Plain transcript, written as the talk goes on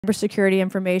Cybersecurity,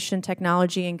 Information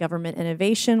Technology, and Government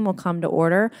Innovation will come to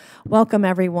order. Welcome,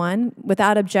 everyone.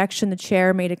 Without objection, the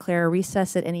chair may declare a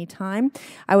recess at any time.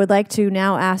 I would like to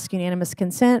now ask unanimous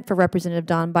consent for Representative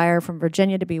Don Beyer from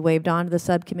Virginia to be waived on to the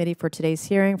subcommittee for today's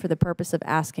hearing for the purpose of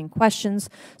asking questions.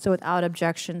 So without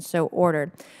objection, so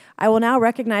ordered. I will now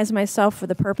recognize myself for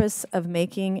the purpose of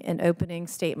making an opening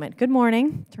statement. Good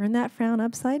morning. Turn that frown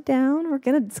upside down.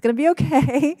 It's gonna be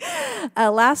okay.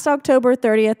 Last October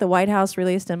 30th, the White House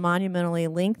released a monumentally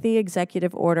lengthy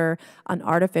executive order on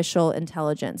artificial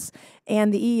intelligence.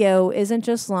 And the EO isn't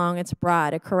just long, it's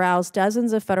broad. It corrals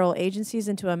dozens of federal agencies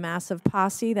into a massive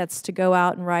posse that's to go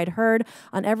out and ride herd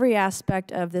on every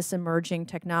aspect of this emerging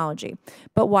technology.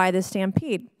 But why the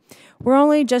stampede? We're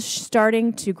only just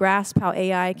starting to grasp how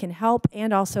AI can help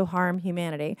and also harm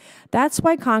humanity. That's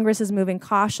why Congress is moving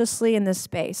cautiously in this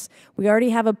space. We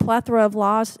already have a plethora of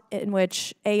laws in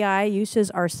which AI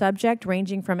uses are subject,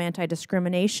 ranging from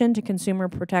anti-discrimination to consumer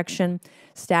protection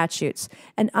statutes.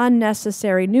 And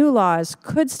unnecessary new laws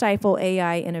could stifle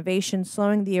AI innovation,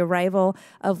 slowing the arrival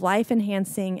of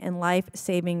life-enhancing and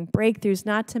life-saving breakthroughs,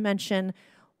 not to mention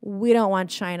we don't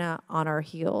want China on our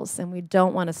heels, and we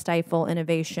don't want to stifle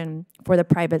innovation for the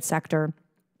private sector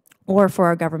or for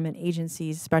our government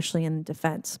agencies, especially in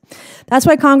defense. That's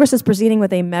why Congress is proceeding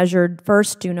with a measured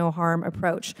first do no harm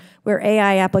approach. Where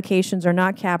AI applications are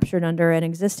not captured under an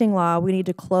existing law, we need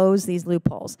to close these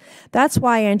loopholes. That's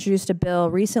why I introduced a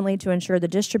bill recently to ensure the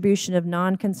distribution of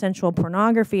non-consensual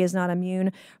pornography is not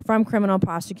immune from criminal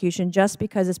prosecution just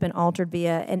because it's been altered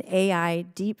via an AI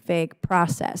deepfake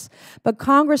process. But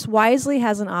Congress wisely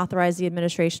hasn't authorized the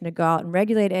administration to go out and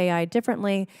regulate AI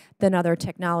differently than other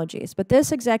technologies. But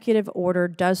this executive order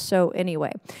does so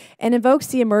anyway, and invokes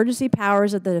the emergency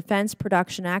powers of the Defense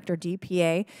Production Act, or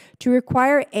DPA, to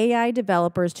require AI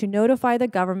developers to notify the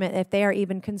government if they are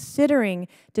even considering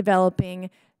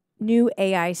developing new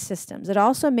AI systems. It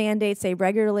also mandates they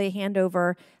regularly hand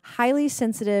over highly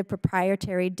sensitive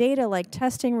proprietary data like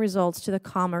testing results to the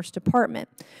Commerce Department.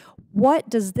 What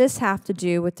does this have to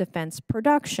do with defense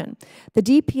production? The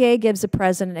DPA gives the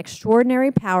president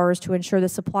extraordinary powers to ensure the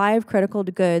supply of critical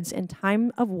goods in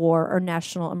time of war or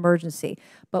national emergency.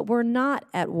 But we're not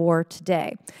at war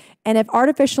today. And if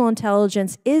artificial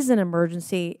intelligence is an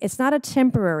emergency, it's not a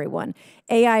temporary one.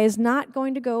 AI is not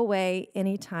going to go away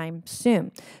anytime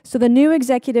soon. So the new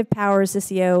executive powers the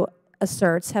CEO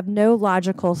asserts have no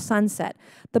logical sunset.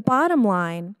 The bottom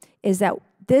line is that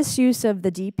this use of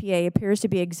the DPA appears to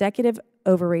be executive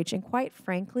overreach and, quite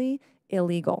frankly,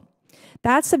 illegal.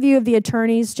 That's the view of the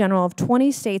attorneys general of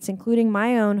 20 states, including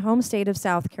my own home state of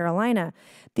South Carolina.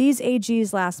 These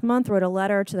AGs last month wrote a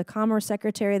letter to the Commerce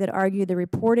Secretary that argued the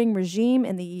reporting regime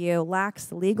in the EO lacks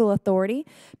the legal authority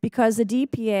because the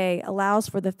DPA allows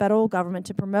for the federal government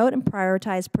to promote and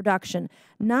prioritize production,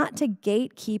 not to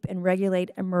gatekeep and regulate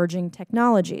emerging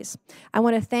technologies. I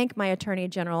want to thank my Attorney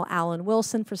General Alan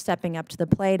Wilson for stepping up to the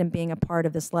plate and being a part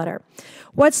of this letter.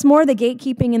 What's more, the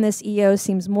gatekeeping in this EO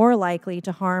seems more likely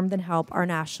to harm than help our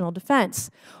national defense.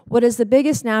 What is the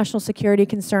biggest national security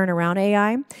concern around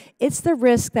AI? It's the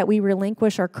risk that we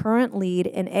relinquish our current lead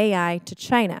in AI to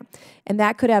China, and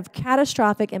that could have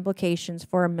catastrophic implications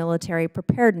for our military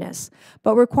preparedness.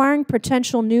 But requiring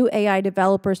potential new AI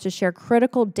developers to share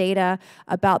critical data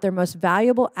about their most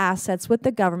valuable assets with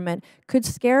the government could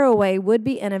scare away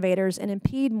would-be innovators and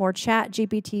impede more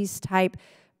ChatGPT's type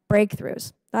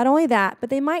breakthroughs. Not only that, but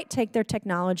they might take their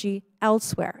technology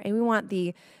elsewhere, and we want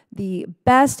the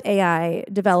best AI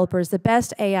developers, the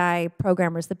best AI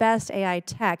programmers, the best AI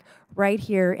tech right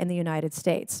here in the United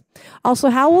States. Also,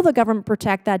 how will the government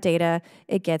protect that data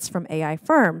it gets from AI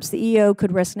firms? The EO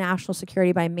could risk national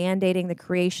security by mandating the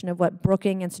creation of what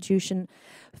Brookings Institution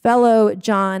fellow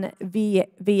John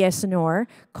Villasenor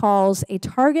calls a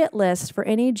target list for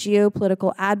any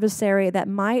geopolitical adversary that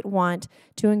might want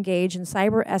to engage in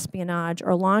cyber espionage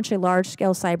or launch a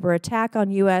large-scale cyber attack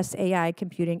on U.S. AI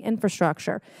computing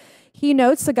infrastructure. He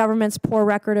notes the government's poor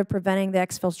record of preventing the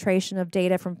exfiltration of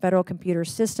data from federal computer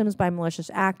systems by malicious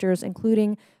actors,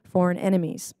 including foreign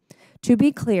enemies. To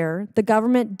be clear, the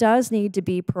government does need to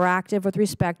be proactive with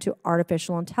respect to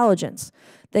artificial intelligence.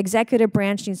 The executive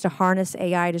branch needs to harness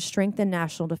AI to strengthen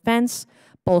national defense,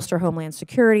 bolster homeland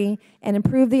security, and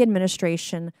improve the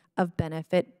administration of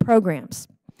benefit programs.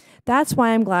 That's why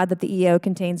I'm glad that the EO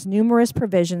contains numerous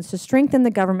provisions to strengthen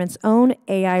the government's own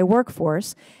AI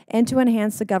workforce and to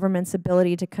enhance the government's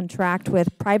ability to contract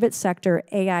with private sector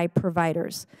AI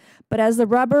providers. But as the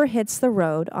rubber hits the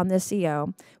road on this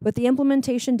EO, with the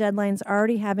implementation deadlines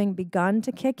already having begun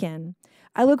to kick in,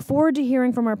 I look forward to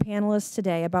hearing from our panelists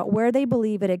today about where they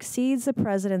believe it exceeds the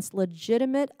president's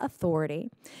legitimate authority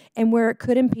and where it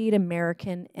could impede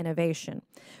American innovation.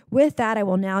 With that, I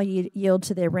will now yield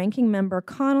to the ranking member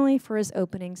Connolly for his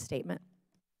opening statement.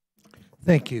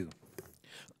 Thank you.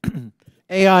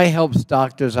 AI helps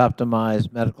doctors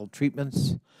optimize medical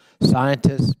treatments,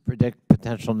 scientists predict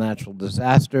potential natural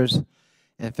disasters,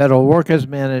 and federal workers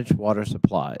manage water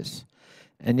supplies.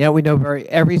 And yet we know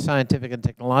every scientific and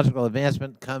technological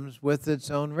advancement comes with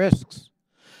its own risks.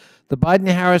 The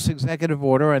Biden-Harris executive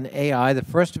order on AI, the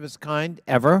first of its kind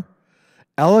ever,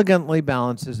 elegantly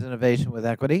balances innovation with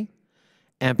equity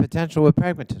and potential with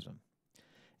pragmatism.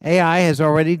 AI has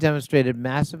already demonstrated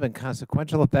massive and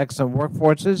consequential effects on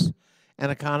workforces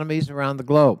and economies around the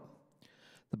globe.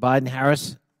 The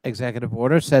Biden-Harris executive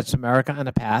order sets America on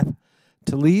a path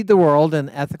to lead the world in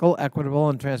ethical, equitable,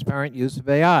 and transparent use of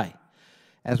AI.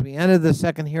 As we enter the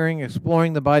second hearing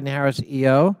exploring the Biden-Harris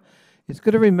EO, it's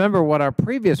good to remember what our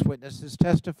previous witnesses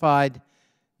testified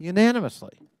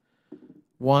unanimously.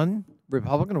 One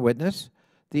Republican witness,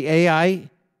 the AI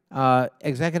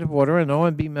executive order and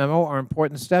OMB memo are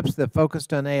important steps that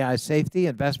focused on AI safety,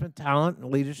 investment, talent,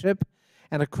 and leadership,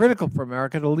 and are critical for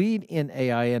America to lead in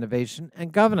AI innovation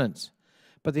and governance.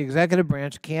 But the executive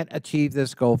branch can't achieve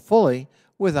this goal fully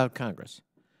without Congress.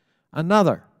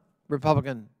 Another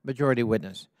Republican majority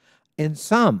witness. In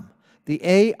sum, the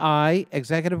AI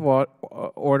executive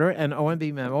order and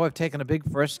OMB memo have taken a big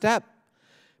first step,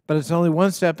 but it's only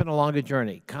one step in a longer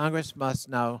journey. Congress must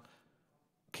now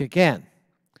kick in.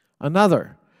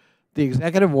 Another, the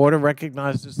executive order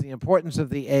recognizes the importance of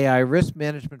the AI risk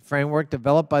management framework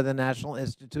developed by the National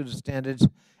Institute of Standards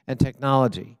and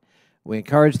Technology. We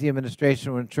encourage the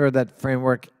administration to ensure that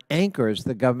framework anchors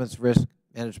the government's risk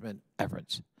management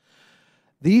efforts.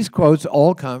 These quotes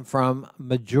all come from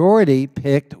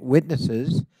majority-picked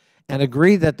witnesses and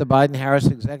agree that the Biden-Harris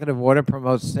executive order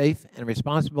promotes safe and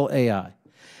responsible AI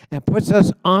and puts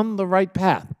us on the right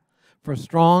path for a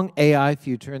strong AI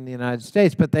future in the United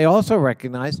States. But they also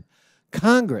recognize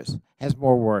Congress has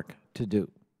more work to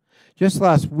do. Just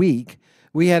last week,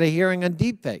 we had a hearing on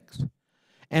deepfakes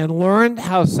and learned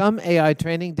how some AI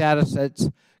training data sets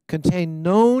contain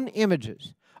known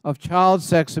images of child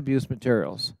sex abuse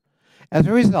materials. As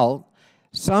a result,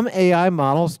 some AI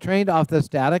models trained off this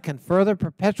data can further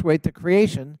perpetuate the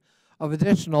creation of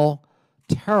additional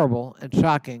terrible and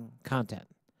shocking content.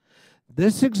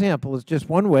 This example is just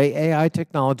one way AI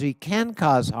technology can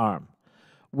cause harm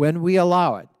when we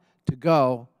allow it to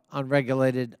go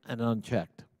unregulated and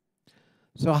unchecked.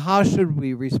 So how should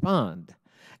we respond?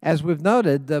 As we've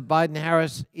noted, the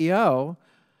Biden-Harris EO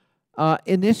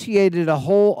initiated a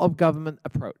whole-of-government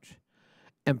approach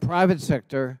and private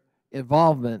sector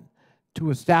involvement to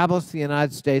establish the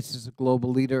United States as a global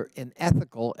leader in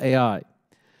ethical AI.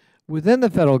 Within the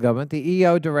federal government, the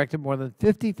EO directed more than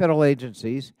 50 federal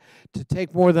agencies to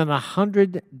take more than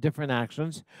 100 different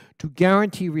actions to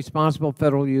guarantee responsible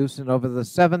federal use in over the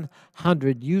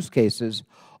 700 use cases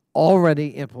already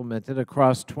implemented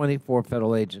across 24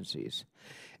 federal agencies.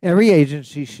 Every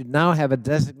agency should now have a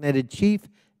designated chief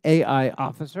AI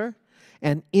officer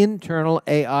and internal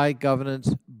AI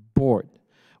governance board,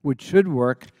 which should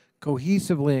work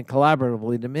cohesively and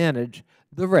collaboratively to manage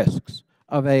the risks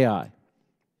of AI,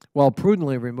 while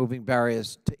prudently removing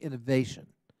barriers to innovation.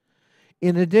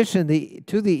 In addition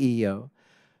to the EO,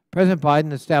 President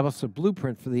Biden established a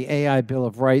blueprint for the AI Bill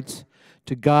of Rights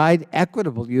to guide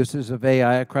equitable uses of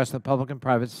AI across the public and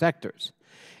private sectors.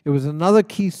 It was another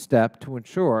key step to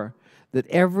ensure that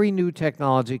every new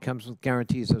technology comes with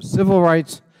guarantees of civil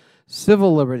rights,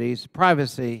 civil liberties,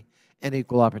 privacy, and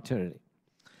equal opportunity.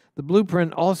 The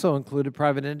blueprint also included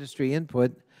private industry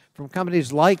input from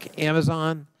companies like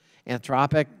Amazon,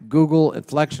 Anthropic, Google,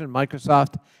 Inflection,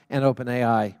 Microsoft, and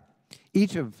OpenAI,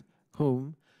 each of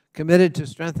whom committed to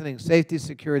strengthening safety,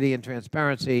 security, and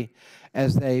transparency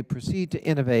as they proceed to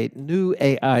innovate new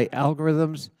AI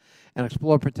algorithms and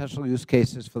explore potential use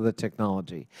cases for the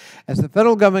technology. As the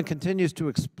federal government continues to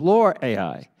explore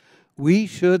AI, we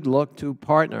should look to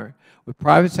partner with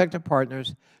private sector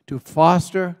partners to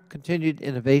foster continued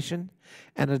innovation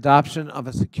and adoption of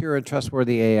a secure and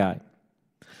trustworthy AI.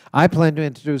 I plan to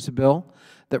introduce a bill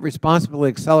that responsibly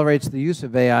accelerates the use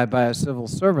of AI by our civil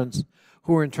servants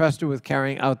who are entrusted with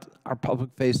carrying out our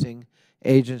public-facing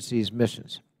agencies'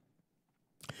 missions.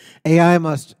 AI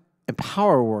must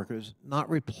empower workers, not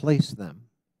replace them.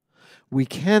 We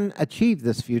can achieve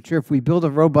this future if we build a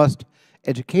robust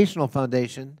educational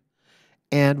foundation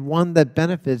and one that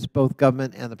benefits both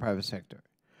government and the private sector.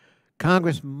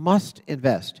 Congress must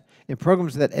invest in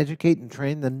programs that educate and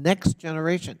train the next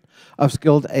generation of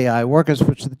skilled AI workers,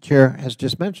 which the Chair has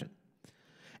just mentioned.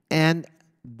 And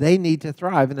they need to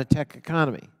thrive in a tech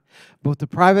economy. Both the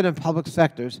private and public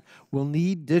sectors will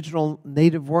need digital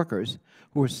native workers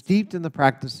who are steeped in the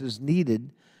practices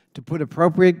needed to put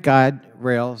appropriate guide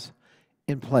rails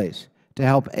in place to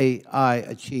help AI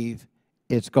achieve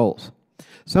its goals.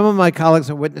 Some of my colleagues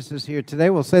and witnesses here today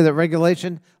will say that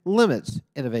regulation limits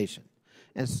innovation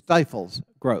and stifles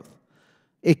growth.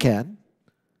 It can,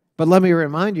 but let me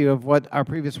remind you of what our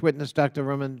previous witness, Dr.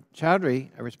 Raman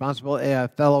Chowdhury, a responsible AI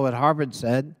fellow at Harvard,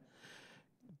 said: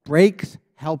 brakes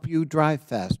help you drive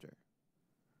faster.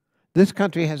 This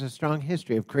country has a strong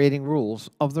history of creating rules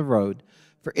of the road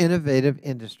for innovative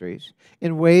industries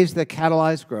in ways that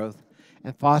catalyze growth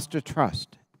and foster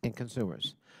trust in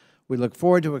consumers. We look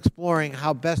forward to exploring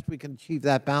how best we can achieve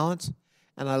that balance,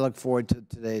 and I look forward to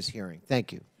today's hearing.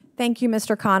 Thank you. Thank you,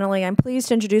 Mr. Connolly. I'm pleased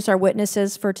to introduce our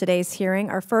witnesses for today's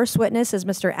hearing. Our first witness is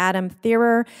Mr. Adam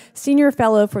Thierer, Senior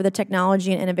Fellow for the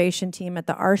Technology and Innovation Team at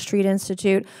the R Street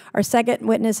Institute. Our second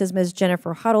witness is Ms.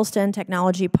 Jennifer Huddleston,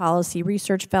 Technology Policy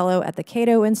Research Fellow at the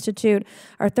Cato Institute.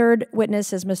 Our third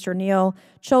witness is Mr. Neil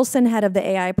Cholson, Head of the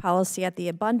AI Policy at the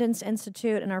Abundance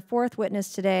Institute. And our fourth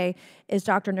witness today is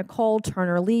Dr. Nicole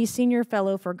Turner-Lee, Senior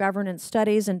Fellow for Governance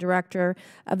Studies and Director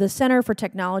of the Center for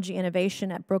Technology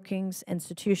Innovation at Brookings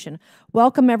Institution.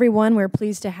 Welcome, everyone. We're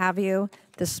pleased to have you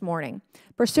this morning.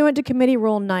 Pursuant to Committee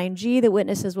Rule 9G, the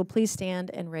witnesses will please stand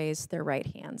and raise their right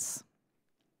hands.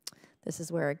 This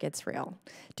is where it gets real.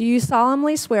 Do you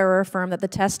solemnly swear or affirm that the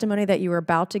testimony that you are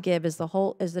about to give is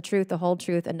the truth, the whole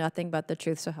truth, and nothing but the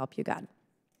truth, so help you God?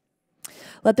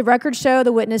 Let the record show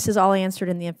the witnesses all answered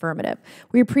in the affirmative.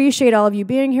 We appreciate all of you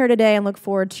being here today and look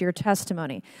forward to your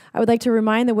testimony. I would like to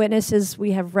remind the witnesses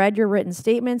we have read your written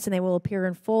statements and they will appear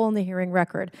in full in the hearing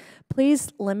record.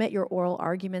 Please limit your oral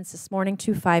arguments this morning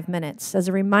to 5 minutes. As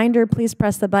a reminder, please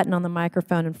press the button on the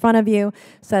microphone in front of you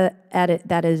so that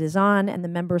it is on and the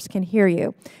members can hear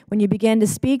you. When you begin to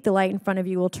speak, the light in front of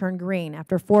you will turn green.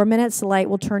 After 4 minutes, the light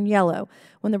will turn yellow.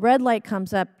 When the red light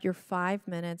comes up, your 5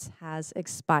 minutes has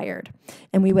expired,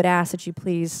 and we would ask that you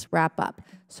please wrap up.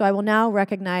 So I will now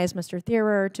recognize Mr.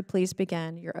 Thierer to please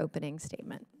begin your opening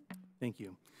statement. Thank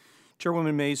you.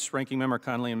 Chairwoman Mace, Ranking Member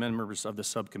Connolly, and members of the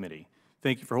subcommittee,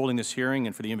 thank you for holding this hearing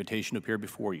and for the invitation to appear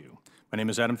before you. My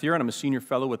name is Adam Thierer, and I'm a Senior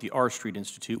Fellow at the R Street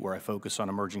Institute, where I focus on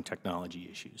emerging technology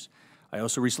issues. I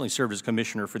also recently served as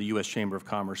Commissioner for the U.S. Chamber of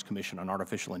Commerce Commission on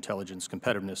Artificial Intelligence,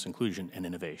 Competitiveness, Inclusion, and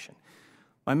Innovation.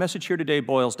 My message here today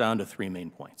boils down to 3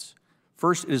 main points.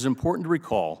 First, it is important to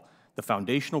recall the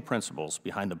foundational principles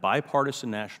behind the bipartisan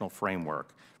national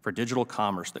framework for digital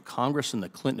commerce that Congress and the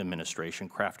Clinton administration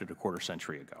crafted a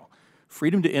quarter-century ago.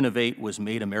 Freedom to innovate was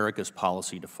made America's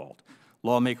policy default.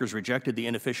 Lawmakers rejected the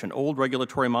inefficient old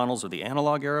regulatory models of the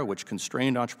analog era, which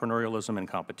constrained entrepreneurialism and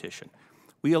competition.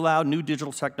 We allowed new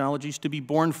digital technologies to be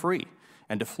born free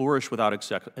and to flourish without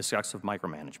excessive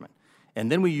micromanagement. And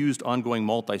then we used ongoing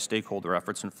multi-stakeholder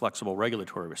efforts and flexible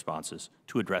regulatory responses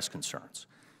to address concerns.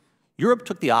 Europe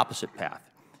took the opposite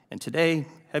path, and today,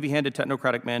 heavy-handed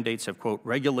technocratic mandates have, quote,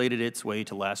 regulated its way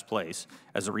to last place,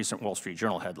 as a recent Wall Street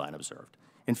Journal headline observed.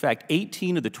 In fact,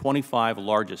 18 of the 25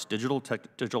 largest digital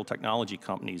technology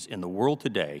companies in the world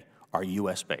today are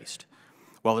US-based,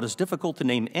 while it is difficult to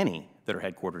name any that are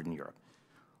headquartered in Europe.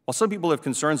 While some people have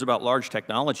concerns about large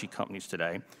technology companies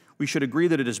today, we should agree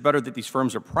that it is better that these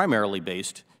firms are primarily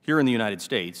based here in the United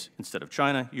States instead of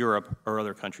China, Europe, or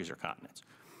other countries or continents.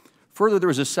 Further,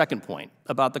 there is a second point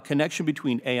about the connection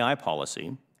between AI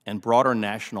policy and broader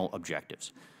national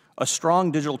objectives. A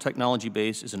strong digital technology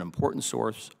base is an important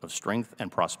source of strength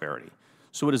and prosperity.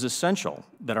 So it is essential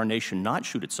that our nation not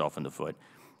shoot itself in the foot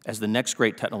as the next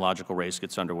great technological race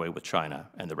gets underway with China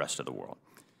and the rest of the world.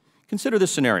 Consider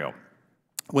this scenario.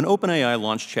 When OpenAI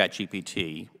launched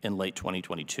ChatGPT in late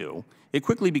 2022, it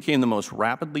quickly became the most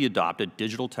rapidly adopted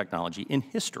digital technology in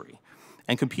history,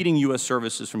 and competing U.S.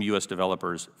 services from U.S.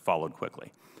 developers followed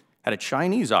quickly. Had a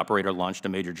Chinese operator launched a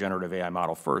major generative AI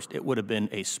model first, it would have been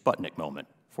a Sputnik moment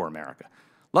for America.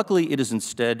 Luckily, it is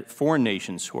instead foreign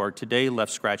nations who are today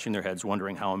left scratching their heads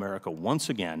wondering how America once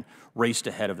again raced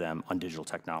ahead of them on digital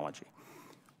technology.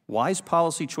 Wise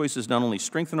policy choices not only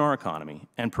strengthen our economy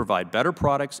and provide better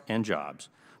products and jobs,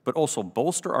 but also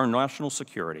bolster our national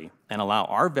security and allow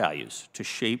our values to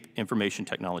shape information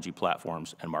technology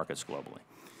platforms and markets globally.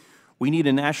 We need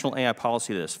a national AI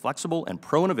policy that is flexible and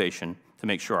pro-innovation to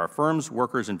make sure our firms,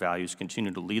 workers, and values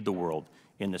continue to lead the world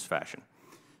in this fashion.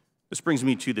 This brings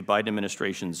me to the Biden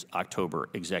administration's October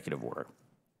executive order.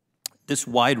 This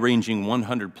wide-ranging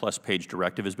 100-plus page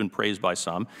directive has been praised by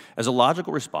some as a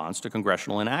logical response to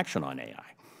congressional inaction on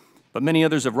AI. But many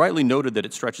others have rightly noted that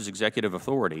it stretches executive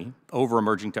authority over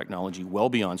emerging technology well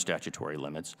beyond statutory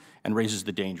limits and raises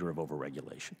the danger of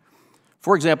overregulation.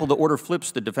 For example, the order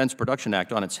flips the Defense Production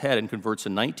Act on its head and converts a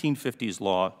 1950s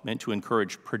law meant to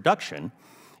encourage production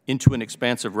into an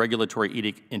expansive regulatory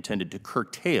edict intended to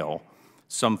curtail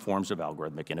some forms of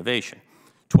algorithmic innovation.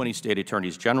 20 state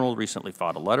attorneys general recently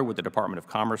filed a letter with the Department of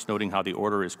Commerce noting how the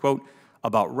order is, quote,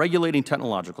 about regulating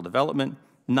technological development,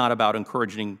 not about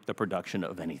encouraging the production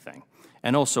of anything,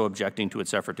 and also objecting to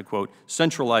its effort to, quote,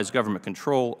 centralize government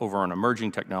control over an emerging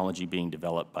technology being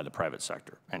developed by the private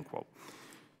sector, end quote.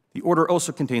 The order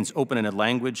also contains open-ended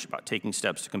language about taking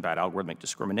steps to combat algorithmic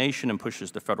discrimination and pushes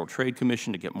the Federal Trade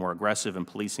Commission to get more aggressive in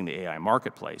policing the AI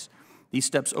marketplace. These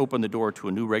steps open the door to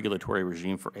a new regulatory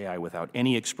regime for AI without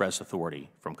any express authority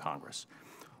from Congress.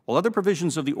 While other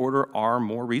provisions of the order are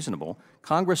more reasonable,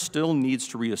 Congress still needs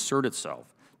to reassert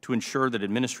itself to ensure that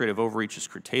administrative overreach is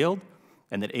curtailed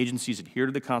and that agencies adhere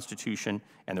to the Constitution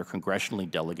and their congressionally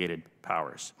delegated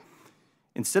powers.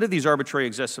 Instead of these arbitrary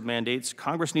excessive mandates,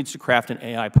 Congress needs to craft an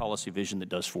AI policy vision that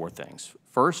does four things.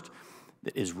 First,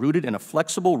 that is rooted in a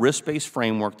flexible, risk-based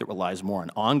framework that relies more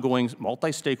on ongoing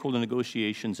multi-stakeholder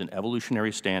negotiations and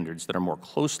evolutionary standards that are more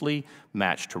closely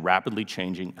matched to rapidly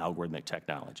changing algorithmic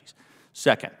technologies.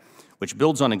 Second, which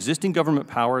builds on existing government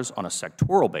powers on a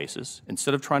sectoral basis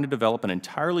instead of trying to develop an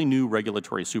entirely new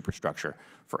regulatory superstructure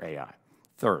for AI.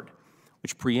 Third,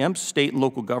 which preempts state and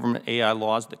local government AI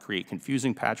laws that create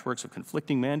confusing patchworks of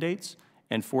conflicting mandates.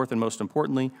 And fourth, and most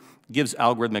importantly, gives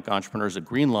algorithmic entrepreneurs a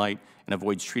green light and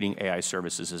avoids treating AI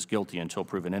services as guilty until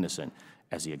proven innocent,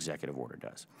 as the executive order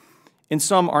does. In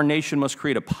sum, our nation must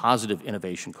create a positive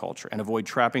innovation culture and avoid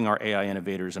trapping our AI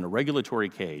innovators in a regulatory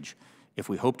cage if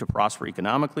we hope to prosper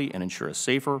economically and ensure a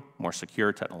safer, more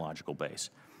secure technological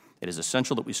base. It is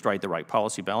essential that we strike the right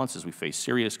policy balance as we face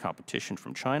serious competition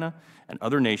from China and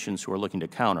other nations who are looking to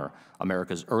counter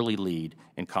America's early lead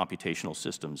in computational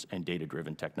systems and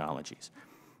data-driven technologies.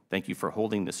 Thank you for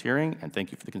holding this hearing, and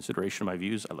thank you for the consideration of my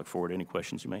views. I look forward to any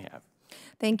questions you may have.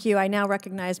 Thank you. I now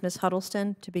recognize Ms.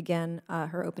 Huddleston to begin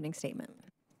her opening statement.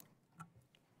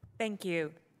 Thank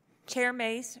you. Chair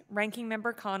Mace, Ranking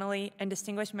Member Connolly, and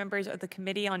distinguished members of the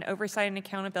Committee on Oversight and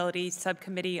Accountability,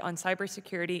 Subcommittee on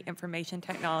Cybersecurity, Information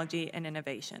Technology, and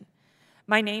Innovation.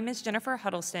 My name is Jennifer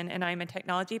Huddleston, and I am a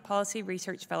Technology Policy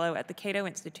Research Fellow at the Cato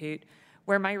Institute,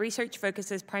 where my research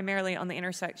focuses primarily on the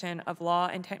intersection of law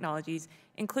and technologies,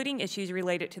 including issues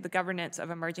related to the governance of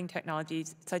emerging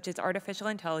technologies such as artificial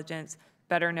intelligence,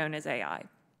 better known as AI.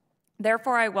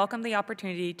 Therefore, I welcome the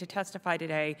opportunity to testify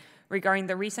today regarding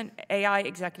the recent AI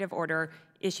executive order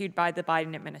issued by the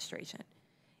Biden administration.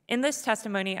 In this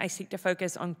testimony, I seek to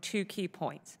focus on two key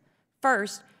points.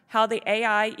 First, how the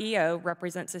AI EO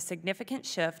represents a significant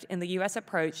shift in the U.S.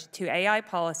 approach to AI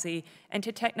policy and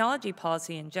to technology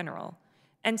policy in general.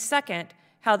 And second,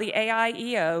 how the AI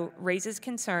EO raises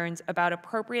concerns about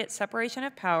appropriate separation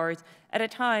of powers at a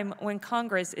time when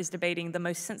Congress is debating the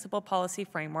most sensible policy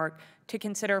framework to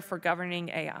consider for governing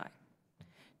AI.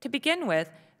 To begin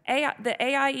with, the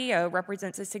AI EO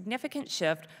represents a significant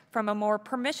shift from a more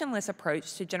permissionless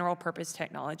approach to general-purpose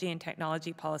technology and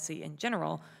technology policy in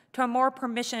general to a more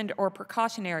permissioned or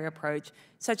precautionary approach,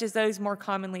 such as those more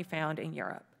commonly found in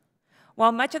Europe.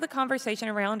 While much of the conversation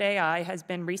around AI has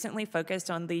been recently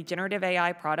focused on the generative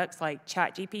AI products like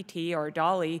ChatGPT or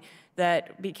DALL-E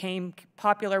that became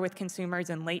popular with consumers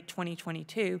in late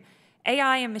 2022,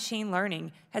 AI and machine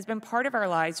learning has been part of our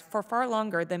lives for far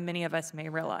longer than many of us may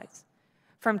realize.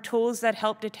 From tools that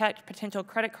help detect potential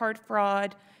credit card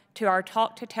fraud, to our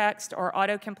talk-to-text or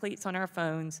autocompletes on our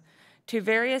phones, to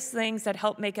various things that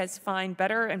help make us find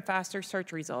better and faster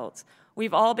search results,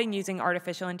 we've all been using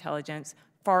artificial intelligence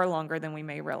far longer than we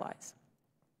may realize.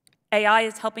 AI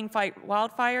is helping fight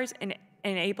wildfires and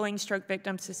enabling stroke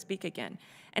victims to speak again.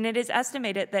 And it is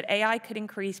estimated that AI could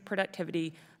increase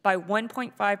productivity by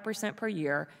 1.5% per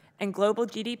year and global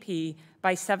GDP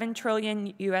by $7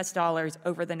 trillion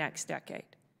over the next decade.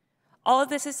 All of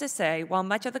this is to say, while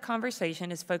much of the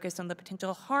conversation is focused on the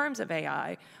potential harms of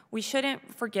AI, we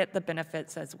shouldn't forget the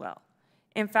benefits as well.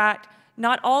 In fact,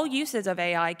 not all uses of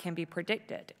AI can be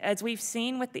predicted. As we've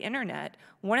seen with the internet,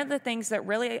 one of the things that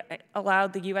really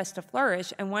allowed the US to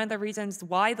flourish and one of the reasons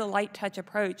why the light touch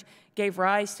approach gave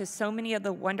rise to so many of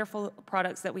the wonderful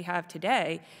products that we have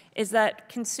today is that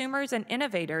consumers and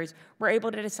innovators were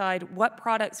able to decide what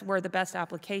products were the best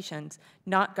applications,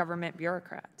 not government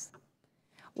bureaucrats.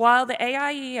 While the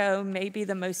AIEO may be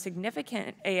the most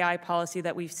significant AI policy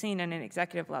that we've seen at an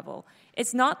executive level,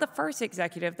 it's not the first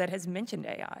executive that has mentioned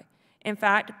AI. In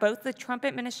fact, both the Trump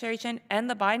administration and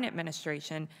the Biden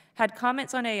administration had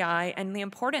comments on AI and the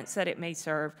importance that it may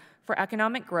serve for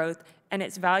economic growth and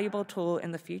its valuable tool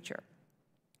in the future.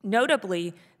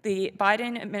 Notably, the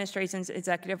Biden administration's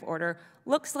executive order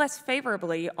looks less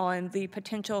favorably on the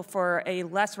potential for a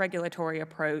less regulatory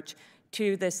approach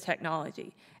to this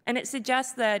technology. And it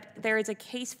suggests that there is a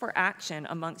case for action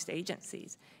amongst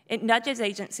agencies. It nudges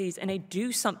agencies in a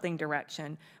do-something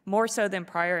direction more so than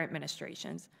prior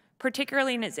administrations,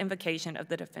 particularly in its invocation of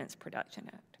the Defense Production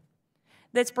Act.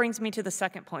 This brings me to the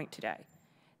second point today.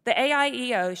 The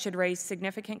AIEO should raise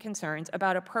significant concerns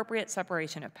about appropriate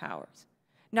separation of powers.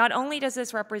 Not only does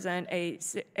this represent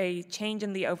a change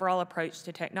in the overall approach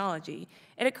to technology,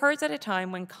 it occurs at a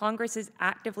time when Congress is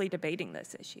actively debating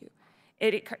this issue.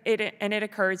 It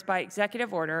occurs by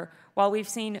executive order, while we've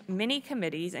seen many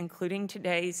committees, including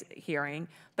today's hearing,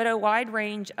 but on a wide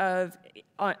range of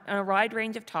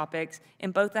topics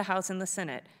in both the House and the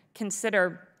Senate,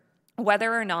 consider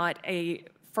whether or not a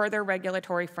further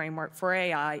regulatory framework for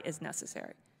AI is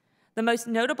necessary. The most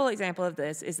notable example of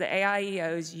this is the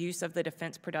AIEO's use of the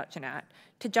Defense Production Act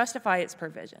to justify its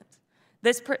provisions.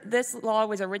 This law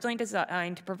was originally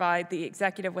designed to provide the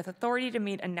executive with authority to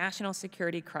meet a national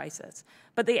security crisis,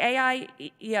 but the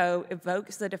AIEO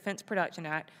evokes the Defense Production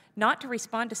Act not to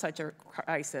respond to such a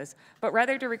crisis, but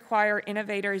rather to require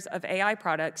innovators of AI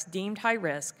products deemed high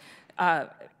risk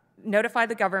notify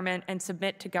the government and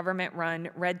submit to government-run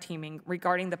red teaming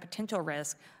regarding the potential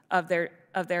risk of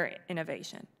their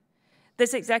innovation.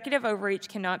 This executive overreach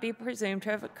cannot be presumed to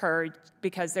have occurred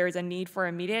because there is a need for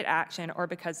immediate action or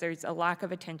because there's a lack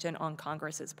of attention on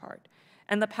Congress's part.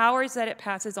 And the powers that it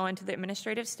passes on to the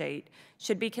administrative state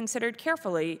should be considered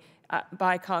carefully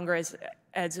by Congress,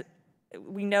 as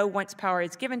we know once power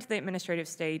is given to the administrative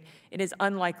state, it is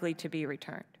unlikely to be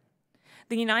returned.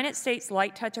 The United States'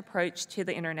 light touch approach to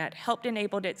the internet helped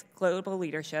enable its global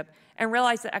leadership and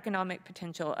realize the economic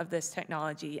potential of this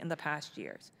technology in the past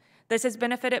years. This has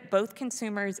benefited both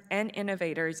consumers and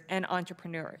innovators and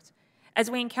entrepreneurs.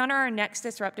 As we encounter our next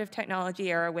disruptive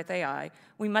technology era with AI,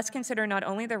 we must consider not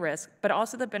only the risk, but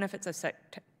also the benefits of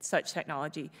such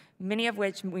technology, many of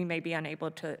which we may be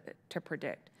unable to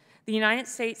predict. The United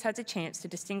States has a chance to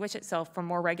distinguish itself from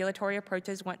more regulatory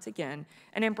approaches once again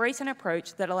and embrace an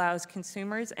approach that allows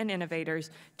consumers and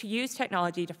innovators to use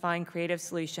technology to find creative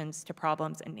solutions to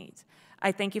problems and needs.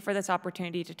 I thank you for this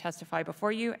opportunity to testify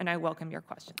before you, and I welcome your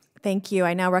questions. Thank you.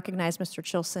 I now recognize Mr.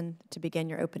 Chilson to begin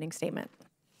your opening statement.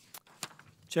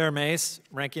 Chair Mace,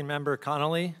 Ranking Member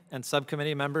Connolly, and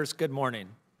subcommittee members, good morning.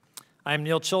 I'm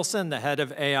Neil Chilson, the head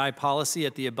of AI policy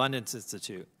at the Abundance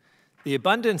Institute. The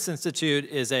Abundance Institute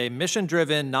is a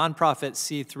mission-driven nonprofit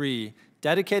C3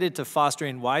 dedicated to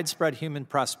fostering widespread human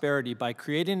prosperity by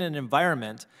creating an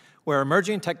environment where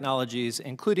emerging technologies,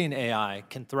 including AI,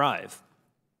 can thrive.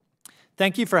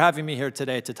 Thank you for having me here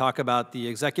today to talk about the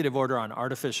executive order on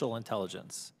artificial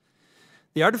intelligence.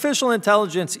 The artificial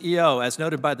intelligence EO, as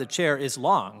noted by the chair, is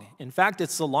long. In fact,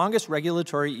 it's the longest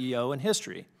regulatory EO in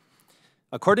history.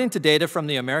 According to data from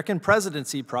the American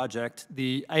Presidency Project,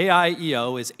 the AI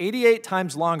EO is 88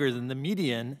 times longer than the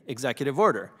median executive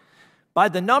order. By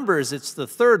the numbers, it's the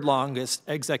third longest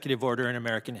executive order in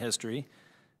American history.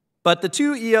 But the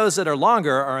two EOs that are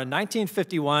longer are a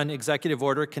 1951 executive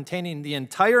order containing the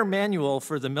entire manual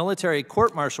for the military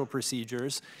court-martial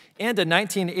procedures and a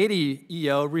 1980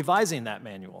 EO revising that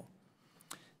manual.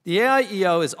 The AI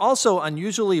EO is also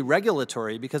unusually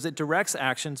regulatory because it directs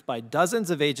actions by dozens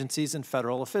of agencies and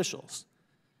federal officials.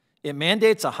 It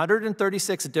mandates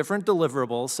 136 different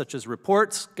deliverables, such as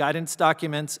reports, guidance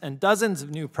documents, and dozens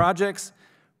of new projects,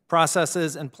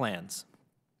 processes, and plans.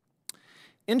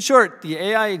 In short, the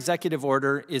AI executive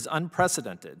order is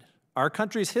unprecedented. Our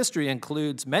country's history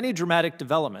includes many dramatic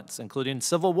developments, including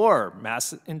civil war,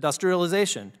 mass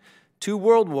industrialization, 2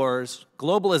 world wars,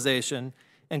 globalization,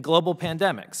 and global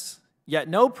pandemics. Yet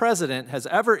no president has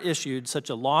ever issued such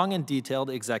a long and detailed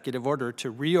executive order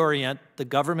to reorient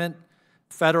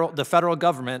the federal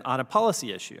government on a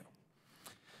policy issue.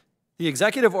 The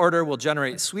executive order will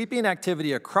generate sweeping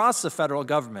activity across the federal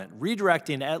government,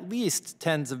 redirecting at least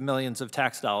tens of millions of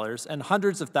tax dollars and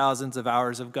hundreds of thousands of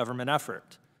hours of government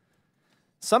effort.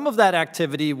 Some of that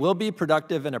activity will be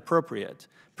productive and appropriate,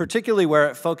 particularly where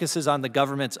it focuses on the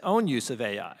government's own use of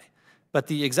AI. But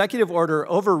the executive order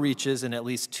overreaches in at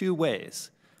least 2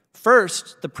 ways.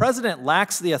 First, the president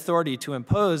lacks the authority to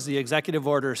impose the executive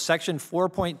order Section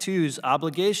 4.2's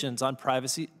obligations on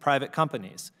private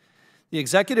companies. The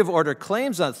executive order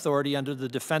claims authority under the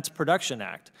Defense Production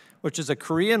Act, which is a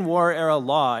Korean War-era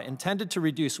law intended to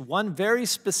reduce one very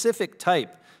specific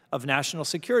type of national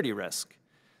security risk.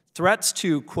 threats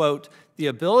to, quote, the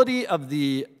ability of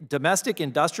the domestic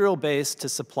industrial base to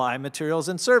supply materials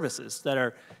and services that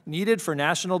are needed for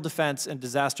national defense and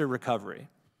disaster recovery.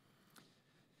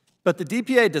 But the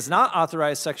DPA does not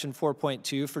authorize Section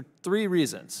 4.2 for 3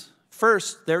 reasons.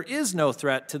 First, there is no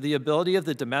threat to the ability of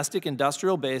the domestic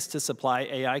industrial base to supply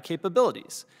AI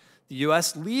capabilities. The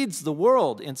U.S. leads the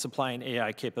world in supplying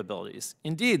AI capabilities.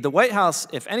 Indeed, the White House,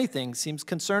 if anything, seems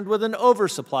concerned with an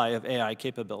oversupply of AI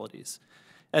capabilities.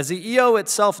 As the EO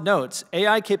itself notes,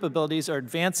 AI capabilities are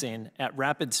advancing at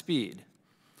rapid speed.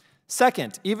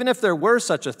 Second, even if there were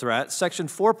such a threat, Section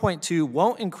 4.2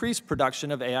 won't increase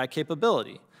production of AI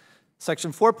capability.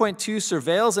 Section 4.2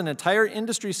 surveils an entire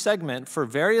industry segment for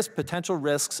various potential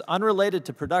risks unrelated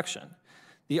to production.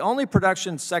 The only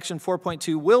production Section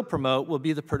 4.2 will promote will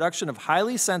be the production of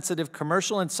highly sensitive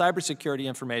commercial and cybersecurity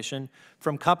information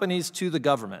from companies to the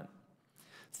government.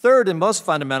 Third, and most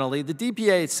fundamentally, the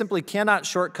DPA simply cannot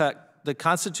shortcut the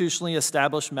constitutionally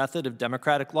established method of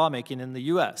democratic lawmaking in the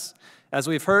U.S. As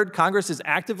we've heard, Congress is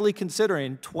actively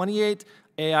considering 28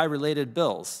 AI-related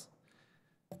bills.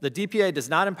 The DPA does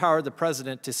not empower the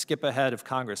president to skip ahead of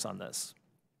Congress on this.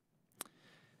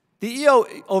 The EO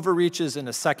overreaches in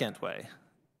a second way.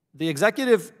 The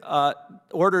executive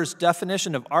order's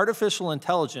definition of artificial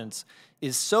intelligence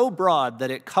is so broad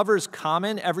that it covers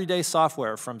common everyday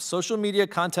software from social media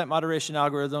content moderation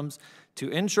algorithms to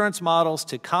insurance models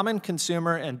to common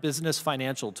consumer and business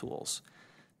financial tools.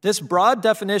 This broad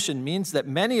definition means that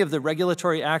many of the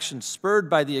regulatory actions spurred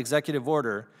by the executive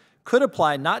order could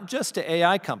apply not just to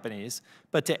AI companies,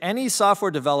 but to any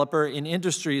software developer in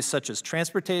industries such as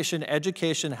transportation,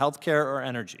 education, healthcare, or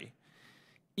energy.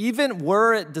 Even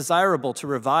were it desirable to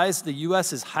revise the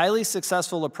U.S.'s highly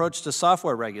successful approach to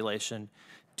software regulation,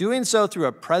 doing so through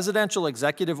a presidential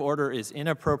executive order is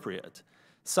inappropriate.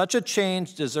 Such a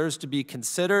change deserves to be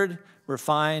considered,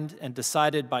 refined, and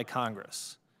decided by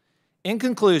Congress. In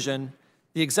conclusion,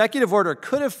 the executive order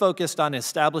could have focused on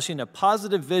establishing a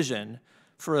positive vision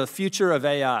for a future of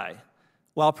AI,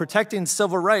 while protecting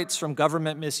civil rights from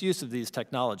government misuse of these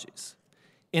technologies.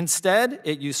 Instead,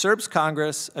 it usurps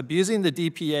Congress, abusing the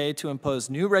DPA to impose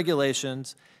new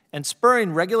regulations and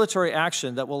spurring regulatory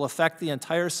action that will affect the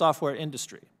entire software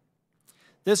industry.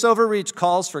 This overreach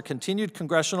calls for continued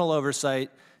congressional oversight,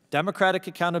 democratic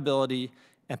accountability,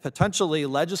 and potentially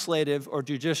legislative or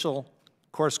judicial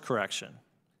course correction.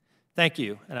 Thank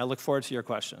you, and I look forward to your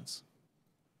questions.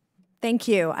 Thank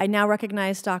you. I now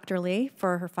recognize Dr. Lee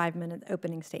for her 5-minute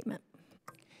opening statement.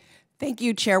 Thank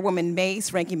you, Chairwoman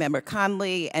Mace, Ranking Member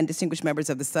Conley, and distinguished members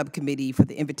of the subcommittee for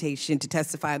the invitation to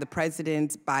testify on the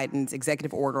President Biden's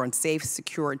executive order on safe,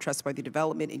 secure, and trustworthy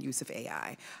development and use of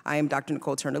AI. I am Dr.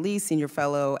 Nicole Turner-Lee, Senior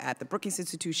Fellow at the Brookings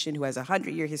Institution, who has a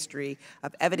 100-year history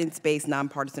of evidence-based,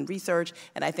 nonpartisan research,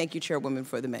 and I thank you, Chairwoman,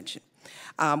 for the mention.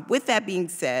 With that being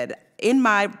said, in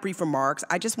my brief remarks,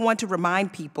 I just want to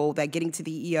remind people that getting to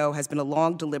the EO has been a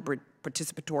long, deliberate,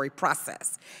 participatory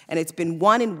process, and it's been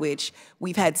one in which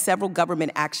we've had several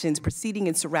government actions preceding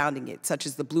and surrounding it, such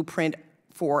as the blueprint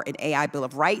for an AI Bill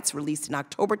of Rights released in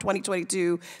October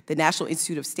 2022, the National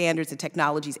Institute of Standards and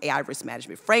Technology's AI Risk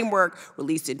Management Framework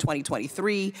released in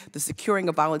 2023, the securing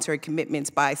of voluntary commitments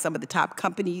by some of the top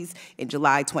companies in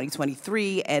July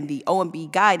 2023, and the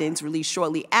OMB guidance released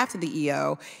shortly after the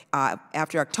EO,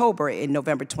 after October in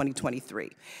November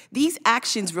 2023. These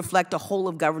actions reflect a whole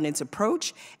of governance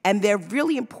approach, and they're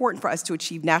really important for us to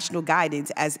achieve national guidance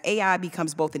as AI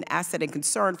becomes both an asset and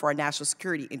concern for our national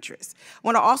security interests. I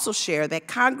want to also share that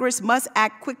Congress must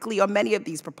act quickly on many of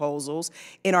these proposals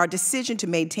in our decision to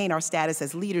maintain our status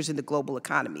as leaders in the global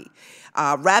economy.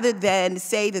 Rather than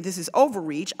say that this is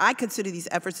overreach, I consider these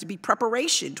efforts to be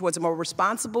preparation towards a more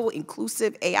responsible,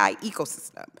 inclusive AI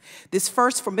ecosystem. This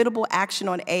first formidable action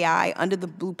on AI under the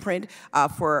blueprint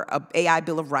for an AI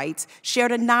Bill of Rights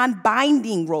shared a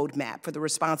non-binding roadmap for the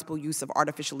responsible use of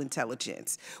artificial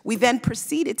intelligence. We then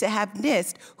proceeded to have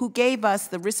NIST, who gave us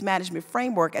the risk management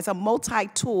framework as a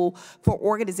multi-tool for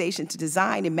organizations to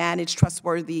design and manage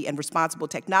trustworthy and responsible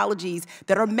technologies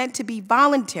that are meant to be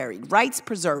voluntary,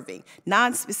 rights-preserving,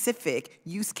 non-specific,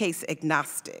 use case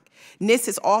agnostic. NIST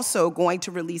is also going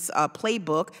to release a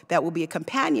playbook that will be a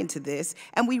companion to this,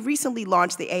 and we recently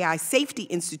launched the AI Safety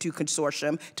Institute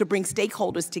Consortium to bring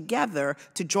stakeholders together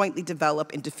to jointly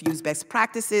develop and diffuse best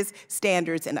practices,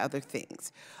 standards, and other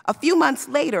things. A few months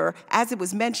later, as it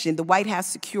was mentioned, the White House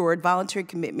secured voluntary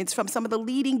commitments from some of the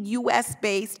leading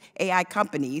US-based AI AI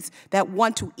companies that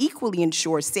want to equally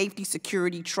ensure safety,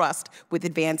 security, trust with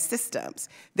advanced systems.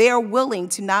 They are willing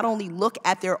to not only look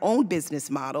at their own business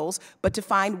models, but to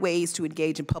find ways to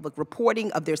engage in public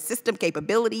reporting of their system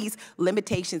capabilities,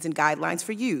 limitations, and guidelines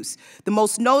for use. The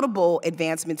most notable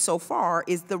advancement so far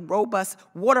is the robust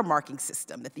watermarking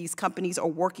system that these companies are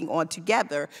working on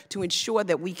together to ensure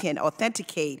that we can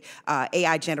authenticate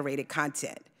AI-generated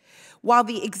content. While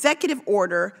the executive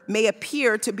order may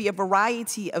appear to be a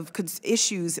variety of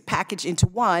issues packaged into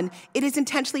one, it is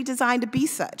intentionally designed to be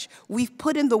such. We've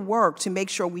put in the work to make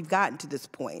sure we've gotten to this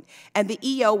point, and the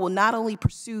EO will not only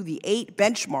pursue the 8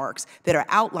 benchmarks that are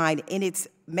outlined in its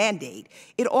mandate,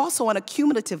 it also, on a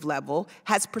cumulative level,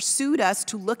 has pursued us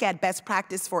to look at best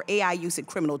practice for AI use in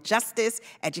criminal justice,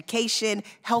 education,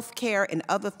 healthcare, and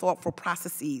other thoughtful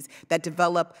processes that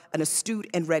develop an astute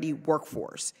and ready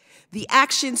workforce. The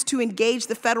actions to engage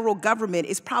the federal government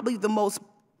is probably the most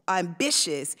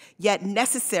ambitious yet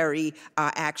necessary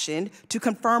action to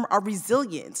confirm our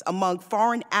resilience among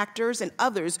foreign actors and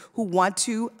others who want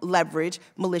to leverage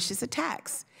malicious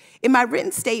attacks. In my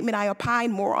written statement, I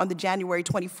opine more on the January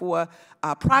 24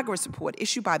 progress report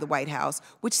issued by the White House,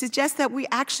 which suggests that we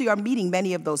actually are meeting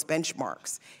many of those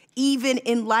benchmarks, even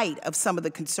in light of some of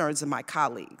the concerns of my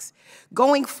colleagues.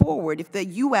 Going forward, if the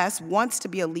U.S. wants to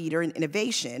be a leader in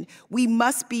innovation, we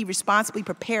must be responsibly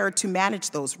prepared to manage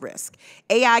those risks.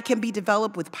 AI can be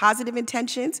developed with positive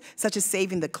intentions, such as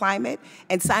saving the climate,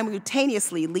 and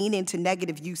simultaneously lean into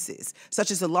negative uses,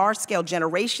 such as the large-scale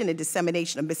generation and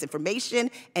dissemination of misinformation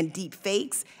and deep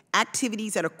fakes,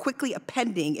 activities that are quickly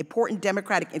appending important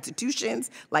democratic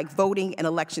institutions like voting and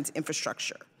elections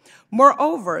infrastructure.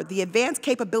 Moreover, the advanced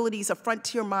capabilities of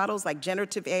frontier models like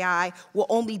generative AI will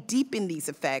only deepen these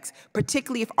effects,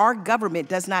 particularly if our government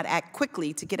does not act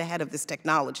quickly to get ahead of this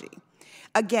technology.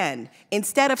 Again,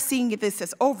 instead of seeing this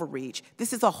as overreach,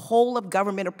 this is a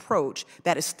whole-of-government approach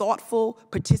that is thoughtful,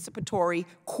 participatory,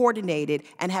 coordinated,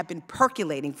 and have been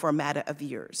percolating for a matter of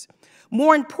years.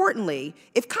 More importantly,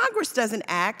 if Congress doesn't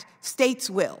act, states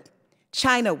will,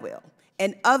 China will,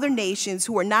 and other nations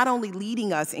who are not only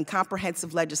leading us in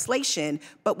comprehensive legislation,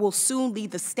 but will soon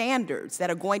lead the standards that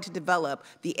are going to develop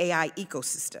the AI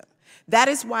ecosystem. That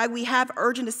is why we have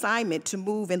urgent assignment to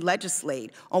move and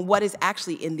legislate on what is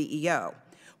actually in the EO.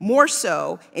 More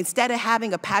so, instead of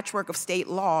having a patchwork of state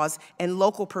laws and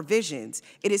local provisions,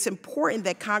 it is important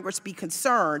that Congress be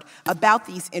concerned about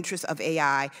these interests of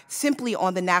AI simply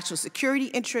on the national security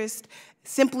interest,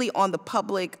 simply on the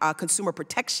public consumer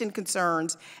protection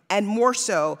concerns, and more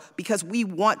so because we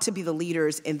want to be the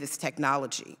leaders in this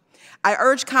technology. I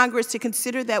urge Congress to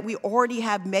consider that we already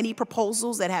have many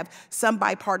proposals that have some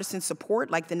bipartisan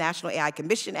support, like the National AI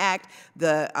Commission Act,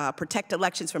 the Protect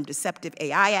Elections from Deceptive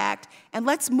AI Act, and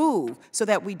let's move so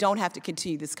that we don't have to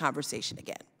continue this conversation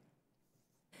again.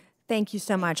 Thank you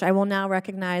so much. I will now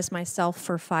recognize myself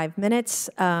for 5 minutes.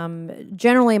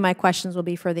 Generally, my questions will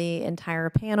be for the entire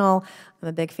panel. I'm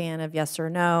a big fan of yes or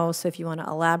no, so if you want to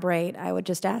elaborate, I would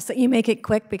just ask that you make it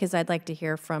quick because I'd like to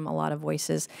hear from a lot of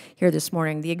voices here this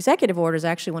morning. The executive order is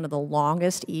actually one of the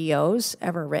longest EOs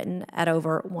ever written at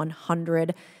over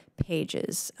 100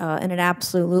 pages, and it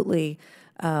absolutely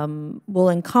will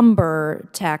encumber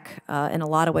tech in a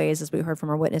lot of ways, as we heard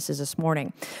from our witnesses this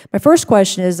morning. My first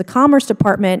question is, the Commerce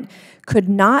Department could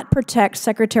not protect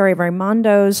Secretary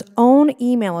Raimondo's own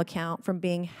email account from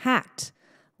being hacked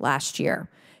last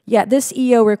year. Yet this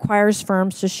EO requires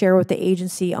firms to share with the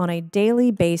agency on a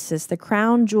daily basis the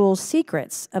crown jewel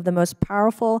secrets of the most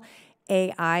powerful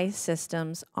AI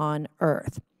systems on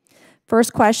Earth.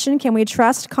 First question, can we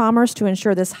trust Commerce to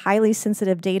ensure this highly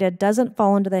sensitive data doesn't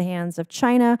fall into the hands of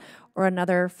China or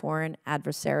another foreign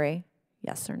adversary?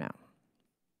 Yes or no?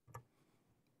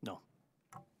 No.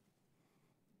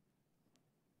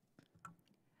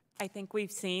 I think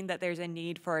we've seen that there's a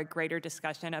need for a greater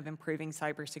discussion of improving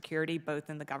cybersecurity, both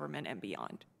in the government and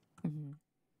beyond. Mm-hmm.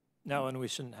 No, and we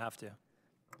shouldn't have to.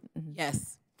 Mm-hmm.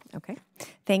 Yes. Okay,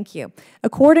 thank you.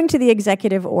 According to the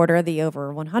executive order, the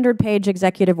over 100-page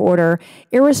executive order,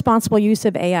 irresponsible use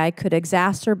of AI could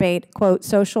exacerbate, quote,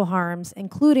 social harms,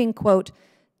 including, quote,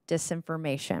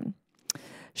 disinformation.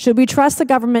 Should we trust the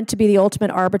government to be the ultimate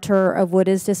arbiter of what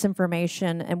is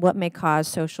disinformation and what may cause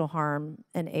social harm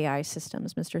in AI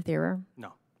systems? Mr. Thierer?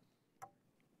 No.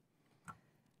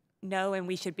 No, and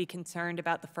we should be concerned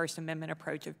about the First Amendment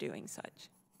approach of doing such.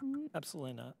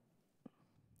 Absolutely not.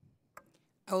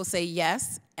 I will say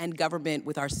yes, and government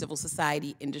with our civil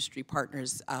society industry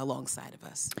partners alongside of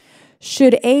us.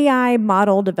 Should AI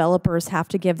model developers have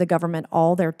to give the government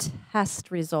all their test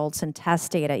results and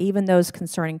test data, even those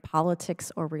concerning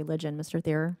politics or religion? Mr.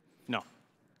 Thierer? No.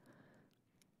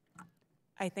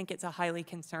 I think it's a highly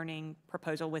concerning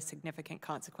proposal with significant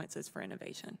consequences for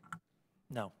innovation.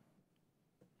 No.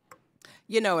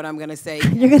 You know what I'm going to say.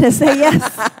 You're going to say yes.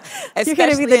 You're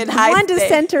going to be the Especially in high one stakes.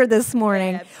 dissenter this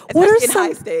morning. Yes, especially in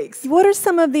high stakes. What are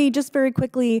some of the, just very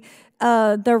quickly,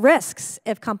 the risks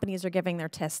if companies are giving their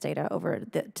test data over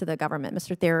to the government?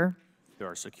 Mr. Thierer? There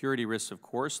are security risks, of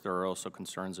course. There are also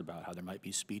concerns about how there might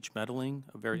be speech meddling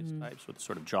of various types with the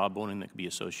sort of jawboning that could be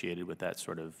associated with that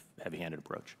sort of heavy-handed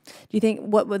approach. Do you think,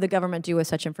 what would the government do with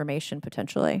such information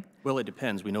potentially? Well, it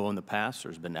depends. We know in the past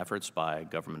there's been efforts by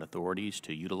government authorities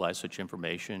to utilize such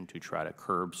information to try to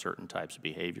curb certain types of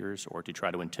behaviors or to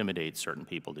try to intimidate certain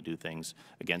people to do things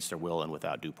against their will and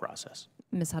without due process.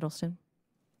 Ms. Huddleston?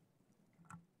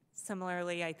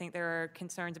 Similarly, I think there are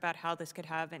concerns about how this could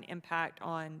have an impact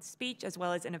on speech as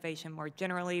well as innovation more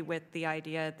generally, with the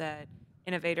idea that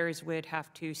innovators would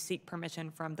have to seek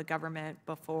permission from the government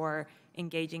before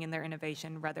engaging in their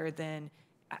innovation rather than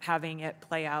having it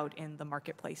play out in the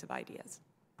marketplace of ideas.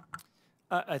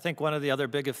 I think one of the other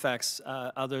big effects,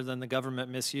 other than the government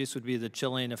misuse, would be the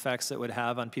chilling effects it would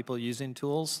have on people using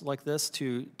tools like this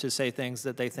to say things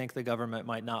that they think the government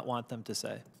might not want them to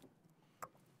say.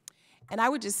 And I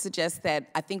would just suggest that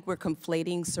I think we're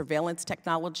conflating surveillance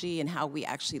technology and how we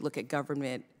actually look at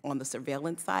government on the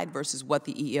surveillance side versus what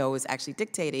the EEO is actually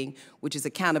dictating, which is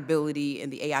accountability in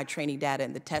the AI training data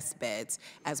and the test beds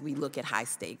as we look at high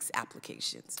stakes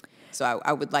applications. So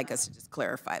I would like us to just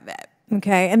clarify that.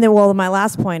 Okay, and then, well, my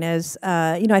last point is,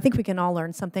 you know, I think we can all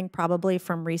learn something probably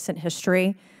from recent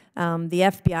history. The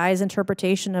FBI's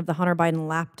interpretation of the Hunter Biden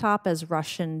laptop as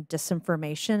Russian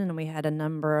disinformation, and we had a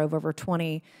number of over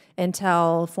 20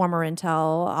 former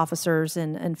Intel officers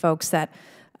and folks that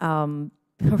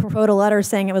wrote a letter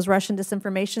saying it was Russian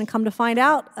disinformation. Come to find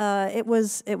out, it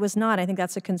was not. I think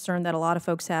that's a concern that a lot of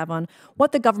folks have on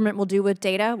what the government will do with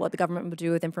data, what the government will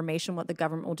do with information, what the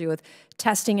government will do with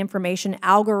testing information,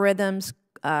 algorithms,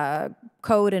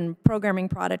 code and programming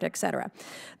product, et cetera.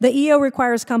 The EO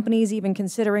requires companies even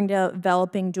considering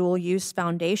developing dual-use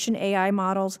foundation AI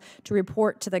models to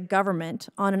report to the government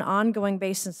on an ongoing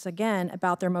basis, again,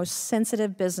 about their most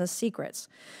sensitive business secrets.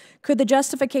 Could the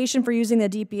justification for using the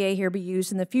DPA here be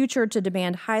used in the future to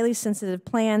demand highly sensitive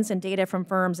plans and data from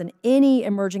firms in any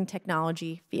emerging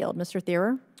technology field? Mr.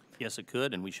 Thierer? Yes, it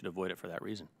could, and we should avoid it for that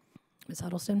reason. Ms.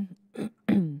 Huddleston?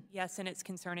 Yes, and it's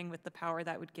concerning with the power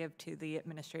that would give to the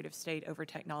administrative state over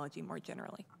technology more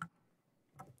generally.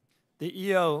 The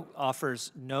EO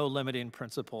offers no limiting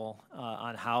principle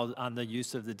on the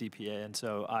use of the DPA, and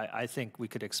so I think we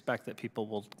could expect that people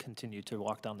will continue to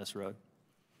walk down this road.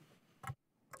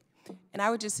 And I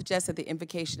would just suggest that the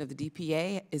invocation of the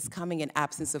DPA is coming in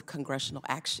absence of congressional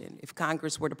action. If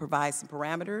Congress were to provide some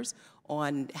parameters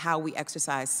on how we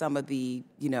exercise some of the,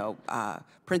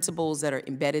 principles that are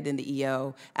embedded in the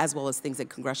EO, as well as things that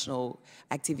congressional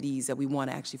activities that we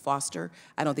want to actually foster,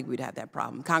 I don't think we'd have that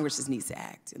problem. Congress just needs to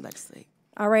act and legislate.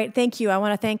 All right, thank you. I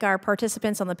want to thank our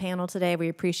participants on the panel today. We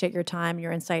appreciate your time,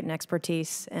 your insight, and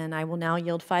expertise. And I will now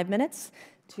yield 5 minutes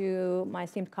to my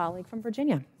esteemed colleague from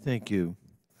Virginia. Thank you.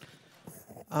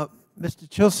 Mr.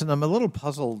 Chilson, I'm a little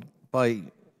puzzled by,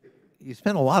 you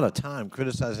spent a lot of time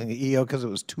criticizing the EO because it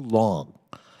was too long.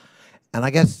 And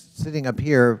I guess sitting up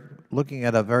here looking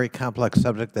at a very complex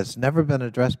subject that's never been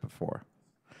addressed before,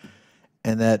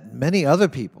 and that many other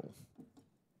people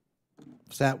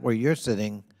sat where you're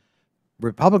sitting,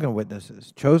 Republican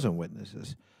witnesses, chosen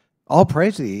witnesses, all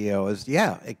praise the EO as,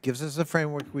 yeah, it gives us a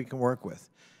framework we can work with.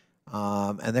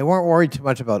 And they weren't worried too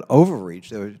much about overreach.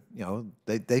 They were,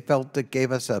 they felt it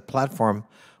gave us a platform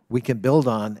we can build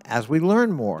on as we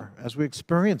learn more, as we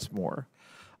experience more.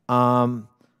 Why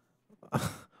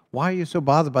are you so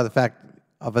bothered by the fact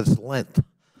of its length?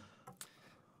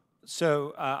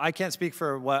 So I can't speak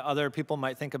for what other people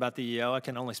might think about the EO. I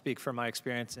can only speak from my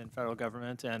experience in federal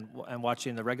government and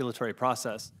watching the regulatory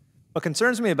process. What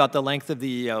concerns me about the length of the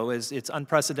EO is its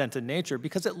unprecedented nature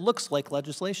because it looks like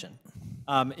legislation.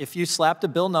 If you slapped a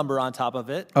bill number on top of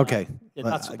it. Okay.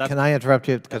 Can I interrupt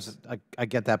you? Because I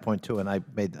get that point too, and I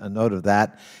made a note of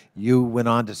that. You went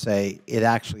on to say it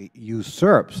actually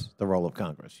usurps the role of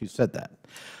Congress. You said that.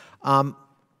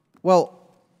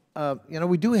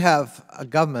 We do have a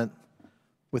government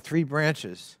with 3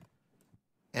 branches,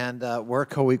 and we're a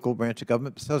co-equal branch of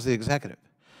government, but so is the executive.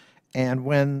 And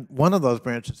when one of those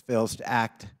branches fails to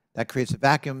act, that creates a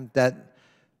vacuum that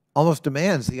almost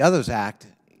demands the others act,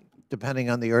 depending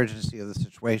on the urgency of the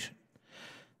situation.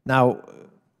 Now,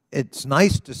 it's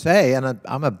nice to say, and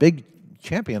I'm a big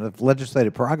champion of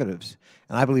legislative prerogatives,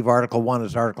 and I believe Article 1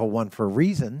 is Article 1 for a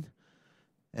reason,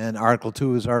 and Article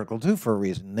 2 is Article 2 for a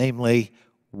reason. Namely,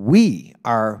 we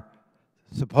are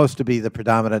supposed to be the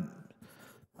predominant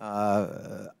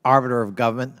arbiter of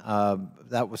government.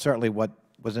 That was certainly what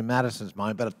was in Madison's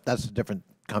mind, but that's a different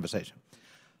conversation.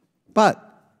 But,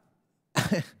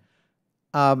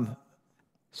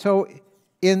 so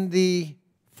in the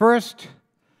first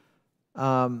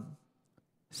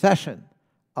session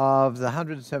of the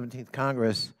 117th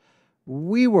Congress,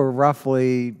 we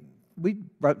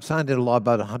signed into law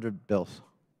about 100 bills,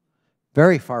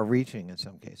 very far-reaching in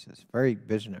some cases, very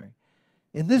visionary.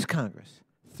 In this Congress,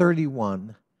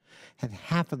 31, and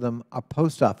half of them are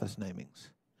post office namings.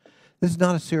 This is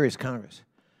not a serious Congress.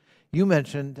 You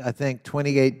mentioned, I think,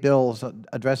 28 bills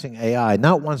addressing AI.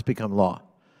 Not one's become law.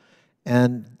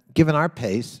 And given our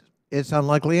pace, it's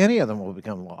unlikely any of them will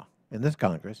become law in this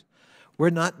Congress. We're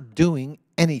not doing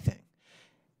anything.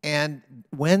 And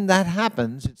when that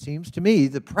happens, it seems to me,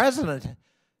 the President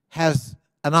has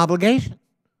an obligation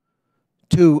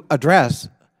to address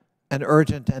an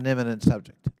urgent and imminent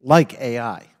subject, like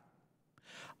AI.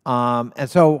 And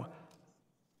so,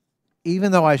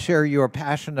 even though I share your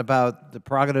passion about the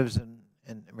prerogatives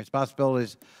and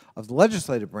responsibilities of the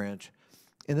legislative branch,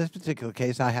 in this particular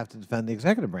case, I have to defend the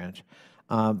executive branch.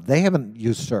 They haven't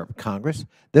usurped Congress.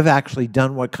 They've actually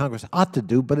done what Congress ought to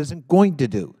do, but isn't going to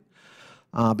do,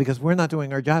 because we're not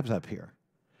doing our jobs up here.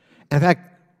 In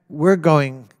fact, we're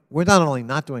not only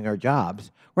not doing our jobs,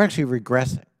 we're actually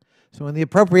regressing. So in the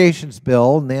appropriations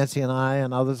bill, Nancy and I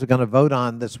and others are going to vote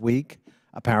on this week,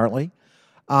 apparently,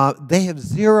 they have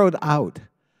zeroed out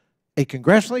a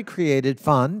congressionally created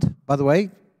fund. By the way,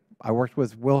 I worked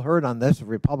with Will Hurd on this, a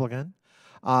Republican,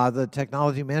 the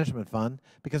Technology Management Fund,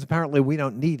 because apparently we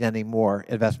don't need any more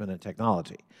investment in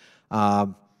technology.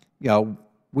 You know,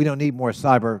 we don't need more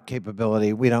cyber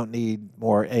capability. We don't need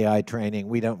more AI training.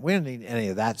 We don't need any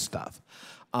of that stuff.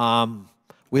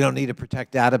 We don't need to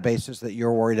protect databases that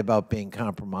you're worried about being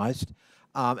compromised.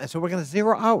 And so we're going to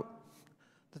zero out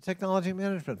the Technology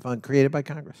Management Fund created by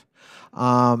Congress.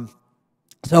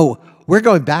 So we're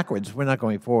going backwards. We're not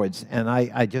going forwards. And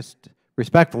I just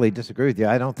respectfully disagree with you.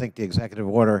 I don't think the executive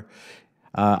order,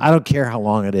 I don't care how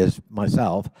long it is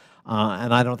myself,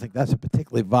 and I don't think that's a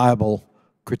particularly viable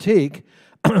critique.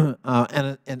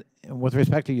 And with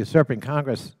respect to usurping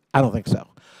Congress, I don't think so.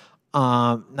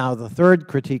 Now, the third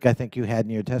critique I think you had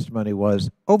in your testimony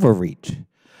was overreach,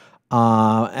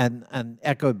 and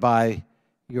echoed by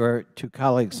your two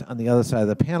colleagues on the other side of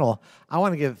the panel. I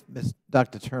want to give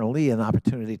Dr. Turner-Lee an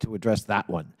opportunity to address that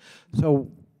one.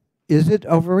 So is it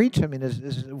overreach? I mean,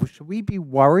 should we be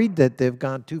worried that they've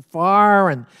gone too far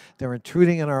and they're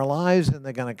intruding in our lives and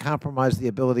they're going to compromise the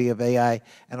ability of AI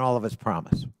and all of its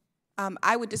promise?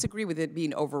 I would disagree with it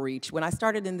being overreach. When I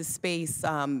started in this space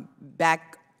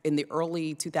back in the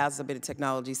early 2000s, I've been in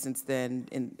technology since then,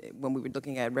 when we were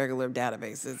looking at regular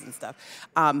databases and stuff.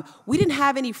 We didn't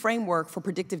have any framework for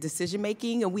predictive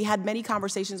decision-making, and we had many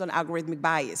conversations on algorithmic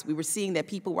bias. We were seeing that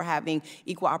people were having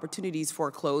equal opportunities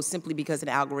foreclosed simply because an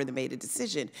algorithm made a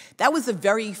decision. That was the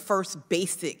very first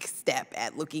basic step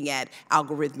at looking at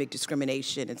algorithmic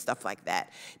discrimination and stuff like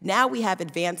that. Now we have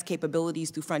advanced capabilities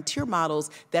through frontier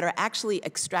models that are actually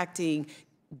extracting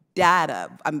data,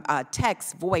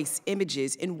 text, voice,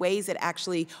 images in ways that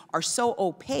actually are so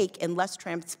opaque and less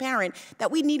transparent that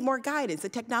we need more guidance. The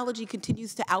technology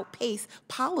continues to outpace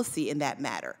policy in that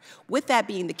matter. With that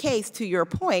being the case, to your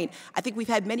point, I think we've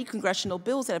had many congressional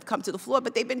bills that have come to the floor,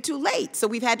 but they've been too late. So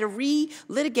we've had to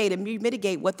re-litigate and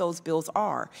re-mitigate what those bills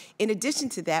are. In addition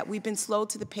to that, we've been slow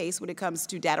to the pace when it comes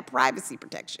to data privacy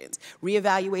protections,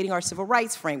 reevaluating our civil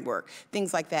rights framework,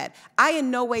 things like that. I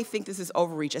in no way think this is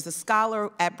overreach. As a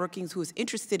scholar at Brookings who is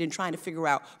interested in trying to figure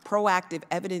out proactive,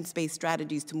 evidence-based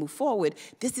strategies to move forward,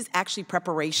 this is actually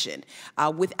preparation.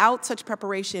 Without such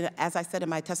preparation, as I said in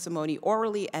my testimony,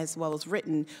 orally as well as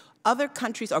written, other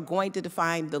countries are going to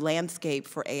define the landscape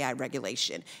for AI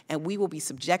regulation, and we will be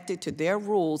subjected to their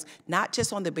rules, not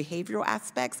just on the behavioral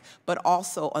aspects, but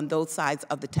also on those sides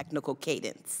of the technical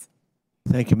cadence.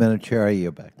 Thank you, Madam Chair. I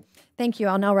yield back. Thank you.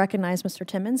 I'll now recognize Mr.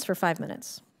 Timmons for 5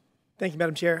 minutes. Thank you,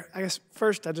 Madam Chair. I guess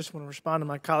first I just want to respond to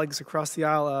my colleagues across the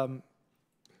aisle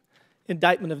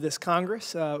indictment of this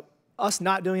Congress. Us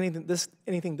not doing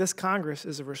anything this Congress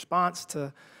is a response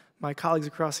to my colleagues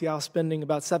across the aisle spending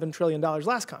about $7 trillion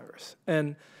last Congress.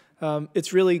 And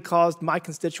it's really caused my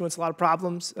constituents a lot of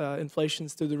problems.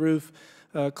 Inflation's through the roof,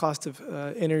 cost of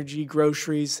energy,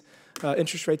 groceries,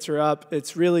 interest rates are up.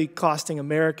 It's really costing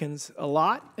Americans a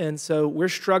lot. And so we're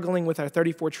struggling with our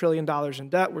 $34 trillion in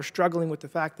debt. We're struggling with the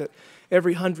fact that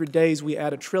every 100 days we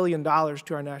add $1 trillion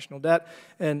to our national debt.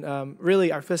 And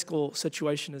really our fiscal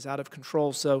situation is out of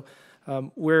control. So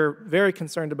we're very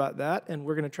concerned about that. And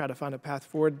we're going to try to find a path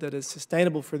forward that is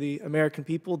sustainable for the American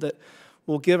people, that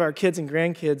will give our kids and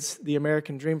grandkids the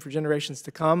American dream for generations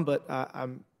to come, but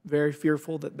I'm very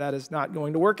fearful that that is not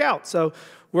going to work out. So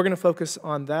we're going to focus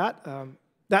on that.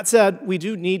 That said, we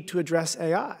do need to address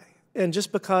AI. And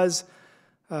just because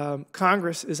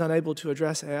Congress is unable to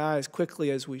address AI as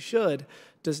quickly as we should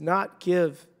does not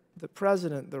give the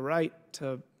president the right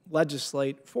to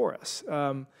legislate for us.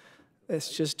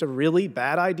 It's just a really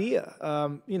bad idea.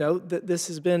 You know, this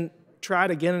has been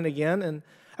tried again and again. And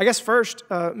I guess first,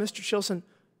 Mr. Chilson,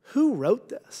 who wrote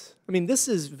this? I mean, this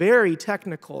is very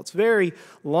technical. It's very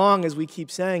long, as we keep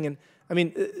saying. And I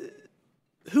mean,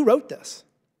 who wrote this?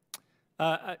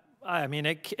 I mean,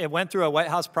 it went through a White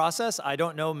House process. I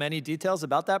don't know many details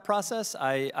about that process.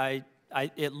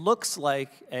 It looks like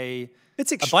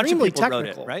it's extremely a bunch of people technical,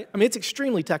 wrote it, right? I mean, it's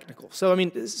extremely technical. So, I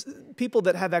mean, people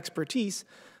that have expertise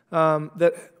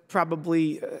that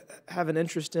probably have an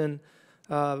interest in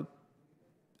a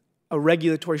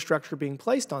regulatory structure being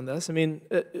placed on this. I mean,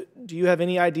 do you have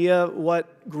any idea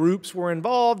what groups were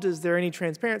involved? Is there any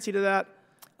transparency to that?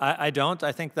 I don't.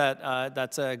 I think that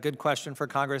that's a good question for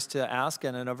Congress to ask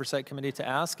and an oversight committee to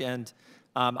ask. And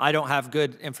I don't have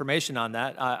good information on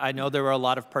that. I know there were a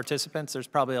lot of participants. There's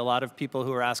probably a lot of people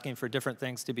who are asking for different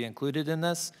things to be included in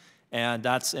this. And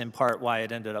that's in part why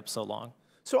it ended up so long.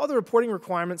 So other reporting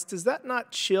requirements, does that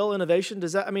not chill innovation?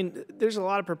 Does that, I mean, there's a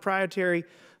lot of proprietary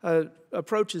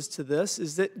approaches to this.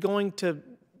 Is it going to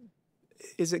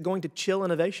chill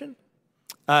innovation?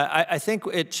 I think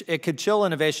it could chill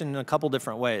innovation in a couple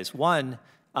different ways. One,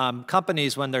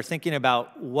 companies, when they're thinking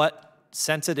about what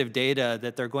sensitive data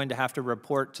that they're going to have to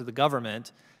report to the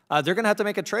government, they're going to have to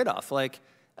make a trade-off. Like,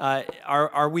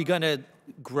 are we going to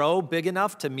grow big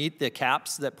enough to meet the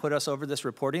caps that put us over this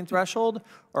reporting threshold?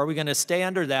 Or are we going to stay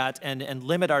under that and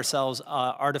limit ourselves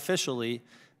artificially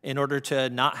in order to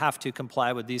not have to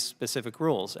comply with these specific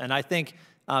rules? And I think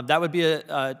that would be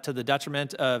to the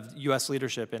detriment of U.S.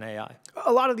 leadership in AI.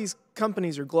 A lot of these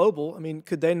companies are global. I mean,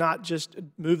 could they not just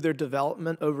move their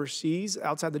development overseas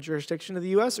outside the jurisdiction of the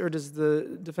U.S., or does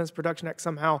the Defense Production Act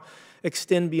somehow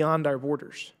extend beyond our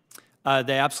borders?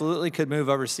 They absolutely could move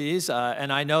overseas,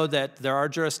 and I know that there are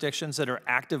jurisdictions that are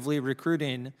actively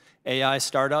recruiting AI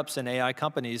startups and AI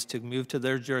companies to move to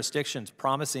their jurisdictions,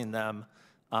 promising them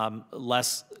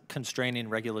less constraining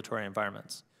regulatory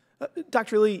environments.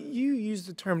 Dr. Lee, you used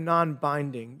the term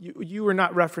non-binding. You were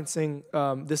not referencing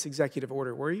this executive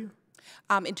order, were you?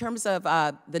 In terms of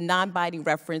the non-binding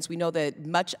reference, we know that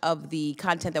much of the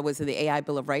content that was in the AI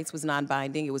Bill of Rights was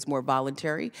non-binding. It was more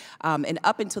voluntary. And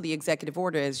up until the executive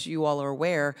order, as you all are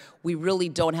aware, we really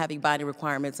don't have any binding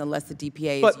requirements unless the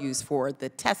DPA is used for the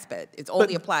test bed. It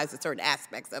only applies to certain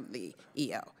aspects of the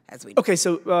EO, as we know. Okay,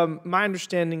 so my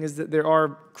understanding is that there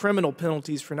are criminal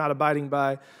penalties for not abiding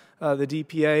by the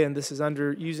DPA, and this is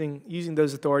under using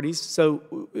those authorities.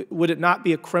 So would it not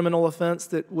be a criminal offense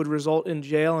that would result in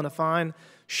jail and a fine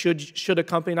should a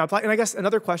company not apply? And I guess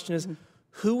another question is,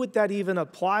 who would that even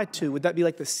apply to? Would that be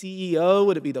like the CEO?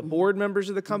 Would it be the board members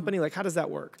of the company? Like, how does that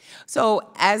work?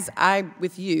 So as I'm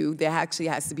with you, there actually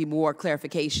has to be more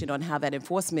clarification on how that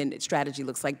enforcement strategy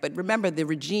looks like. But remember, the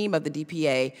regime of the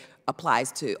DPA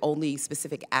applies to only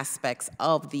specific aspects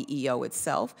of the EO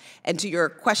itself. And to your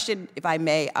question, if I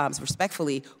may,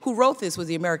 respectfully, who wrote this was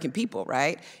the American people,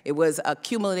 right? It was a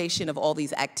accumulation of all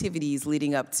these activities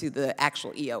leading up to the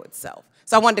actual EO itself.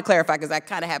 So I wanted to clarify because I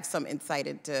kind of have some insight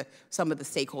into some of the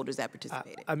stakeholders that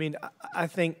participated. I mean, I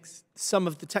think some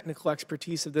of the technical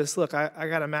expertise of this, look, I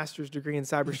got a master's degree in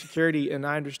cybersecurity, and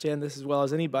I understand this as well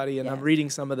as anybody, and I'm reading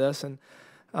some of this, and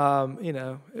you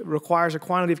know, it requires a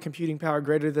quantity of computing power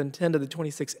greater than 10 to the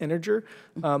 26 integer.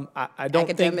 I don't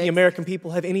think the American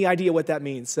people have any idea what that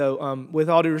means. So with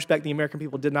all due respect, the American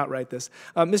people did not write this.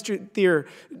 Mr. Thier,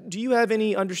 do you have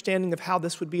any understanding of how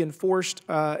this would be enforced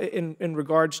in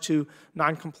regards to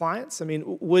noncompliance? I mean,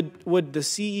 would the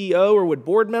CEO or would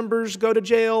board members go to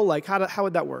jail? Like, how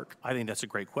would that work? I think that's a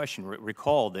great question.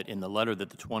 Recall that in the letter that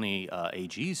the 20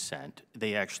 AGs sent,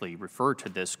 they actually referred to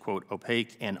this, quote,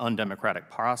 opaque and undemocratic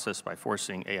process by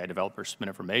forcing AI developers to submit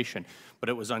information, but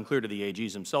it was unclear to the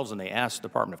AGs themselves, and they asked the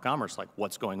Department of Commerce, like,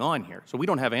 what's going on here? So we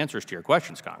don't have answers to your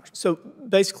questions, Congressman. So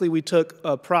basically, we took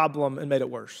a problem and made it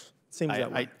worse. Seems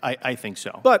that way. I think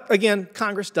so. But again,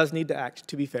 Congress does need to act,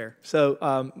 to be fair.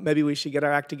 So maybe we should get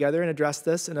our act together and address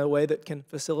this in a way that can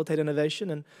facilitate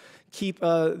innovation and keep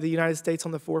the United States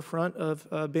on the forefront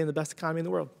of being the best economy in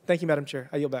the world. Thank you, Madam Chair.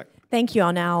 I yield back. Thank you.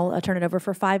 I'll now turn it over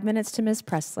for 5 minutes to Ms.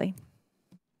 Presley.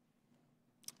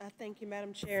 Thank you,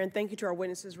 Madam Chair, and thank you to our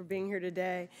witnesses for being here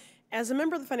today. As a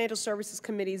member of the Financial Services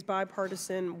Committee's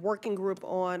bipartisan working group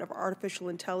on artificial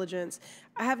intelligence,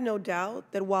 I have no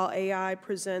doubt that while AI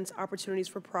presents opportunities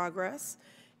for progress,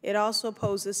 it also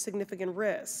poses significant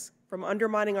risks, from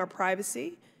undermining our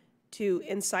privacy to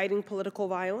inciting political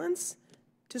violence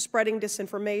to spreading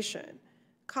disinformation.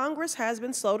 Congress has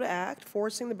been slow to act,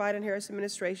 forcing the Biden-Harris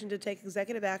administration to take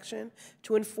executive action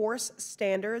to enforce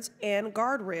standards and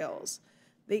guardrails.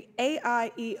 The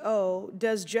AIEO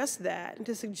does just that, and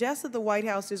to suggest that the White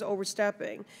House is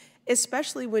overstepping,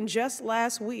 especially when just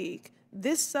last week,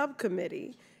 this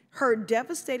subcommittee heard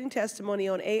devastating testimony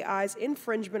on AI's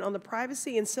infringement on the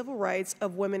privacy and civil rights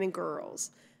of women and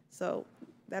girls. So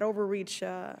that overreach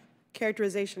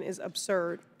characterization is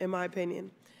absurd, in my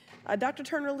opinion. Dr.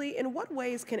 Turner-Lee, in what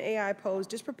ways can AI pose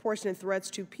disproportionate threats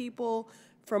to people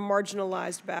from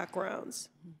marginalized backgrounds?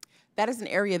 That is an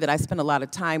area that I spend a lot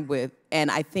of time with,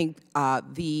 and I think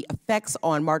the effects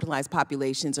on marginalized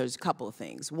populations are a couple of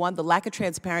things. One, the lack of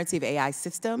transparency of AI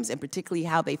systems, and particularly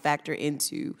how they factor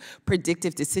into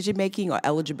predictive decision-making or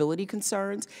eligibility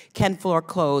concerns, can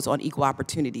foreclose on equal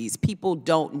opportunities. People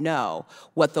don't know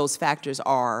what those factors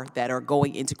are that are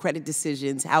going into credit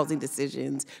decisions, housing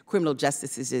decisions, criminal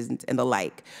justice decisions, and the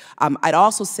like. I'd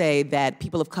also say that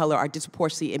people of color are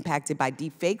disproportionately impacted by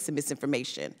deepfakes and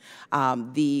misinformation.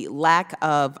 The lack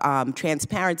of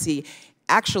transparency,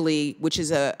 actually, which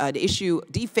is an issue,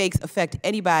 deepfakes affect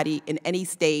anybody in any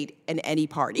state and any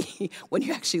party when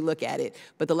you actually look at it.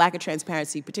 But the lack of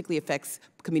transparency particularly affects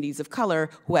communities of color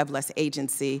who have less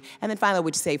agency. And then finally, I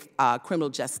would say criminal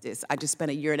justice. I just spent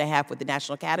a year and a half with the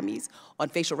National Academies on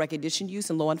facial recognition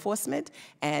use in law enforcement.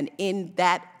 And in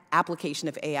that application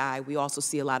of AI, we also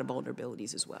see a lot of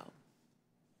vulnerabilities as well.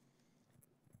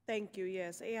 Thank you.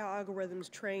 Yes, AI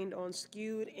algorithms trained on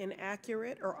skewed,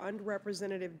 inaccurate, or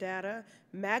underrepresented data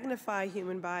magnify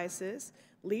human biases,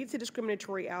 lead to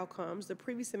discriminatory outcomes. The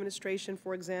previous administration,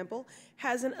 for example,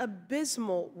 has an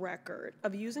abysmal record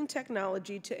of using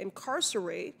technology to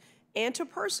incarcerate and to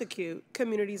persecute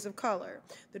communities of color.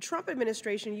 The Trump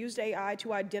administration used AI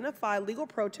to identify legal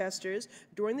protesters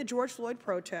during the George Floyd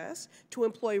protests, to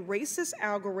employ racist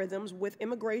algorithms with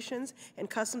immigrations and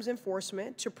customs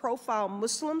enforcement, to profile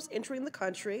Muslims entering the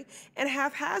country, and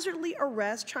haphazardly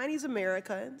arrest Chinese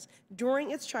Americans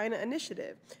during its China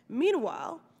initiative.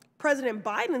 Meanwhile, President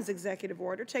Biden's executive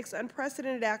order takes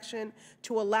unprecedented action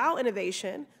to allow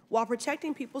innovation while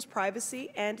protecting people's privacy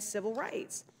and civil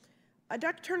rights.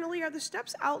 Dr. Turner-Lee, are the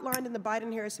steps outlined in the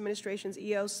Biden-Harris administration's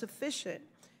EO sufficient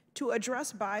to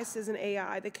address biases in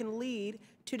AI that can lead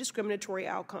to discriminatory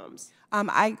outcomes?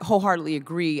 I wholeheartedly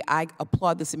agree. I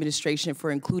applaud this administration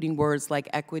for including words like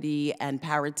equity and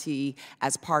parity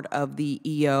as part of the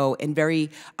EO in very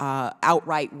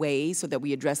outright ways so that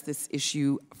we address this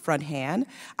issue front hand.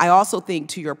 I also think,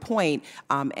 to your point,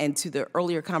 and to the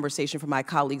earlier conversation from my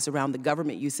colleagues around the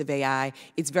government use of AI,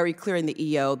 it's very clear in the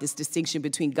EO this distinction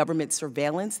between government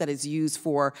surveillance that is used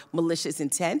for malicious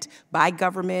intent by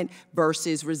government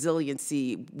versus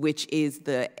resiliency, which is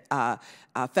the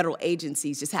federal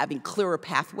agencies just having clearer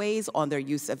pathways on their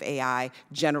use of AI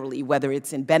generally, whether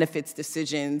it's in benefits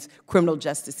decisions, criminal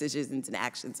justice decisions and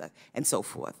actions, and so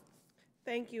forth.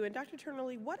 Thank you. And Dr.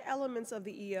 Turner-Lee, what elements of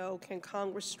the EO can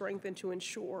Congress strengthen to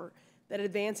ensure that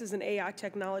advances in AI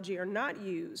technology are not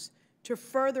used to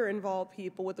further involve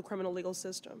people with the criminal legal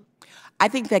system? I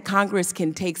think that Congress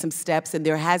can take some steps, and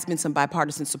there has been some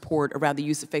bipartisan support around the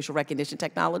use of facial recognition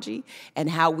technology and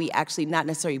how we actually not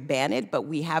necessarily ban it, but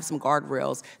we have some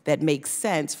guardrails that make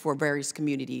sense for various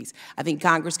communities. I think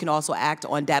Congress can also act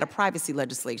on data privacy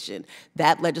legislation.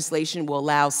 That legislation will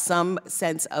allow some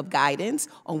sense of guidance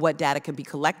on what data can be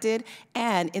collected,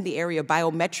 and in the area of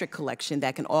biometric collection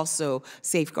that can also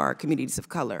safeguard communities of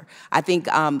color. I think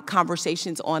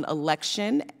conversations on election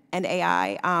and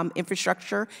AI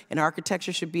infrastructure and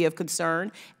architecture should be of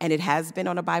concern, and it has been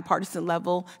on a bipartisan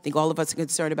level. I think all of us are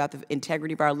concerned about the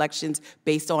integrity of our elections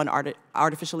based on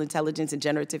artificial intelligence and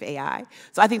generative AI.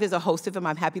 So I think there's a host of them.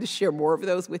 I'm happy to share more of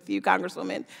those with you,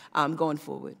 Congresswoman, going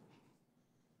forward.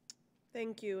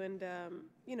 Thank you. And,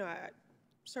 you know,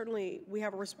 certainly we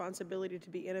have a responsibility to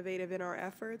be innovative in our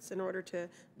efforts in order to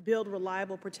build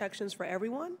reliable protections for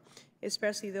everyone,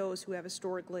 especially those who have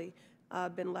historically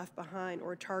been left behind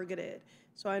or targeted.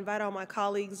 So I invite all my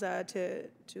colleagues to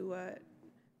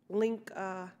link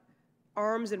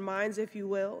arms and minds, if you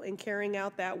will, in carrying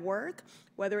out that work,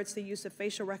 whether it's the use of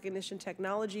facial recognition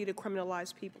technology to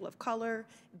criminalize people of color,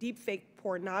 deepfake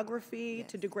pornography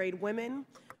to degrade women,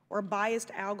 or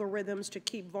biased algorithms to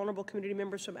keep vulnerable community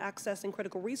members from accessing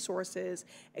critical resources.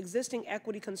 Existing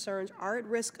equity concerns are at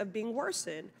risk of being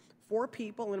worsened for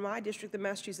people in my district, the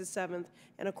Massachusetts 7th,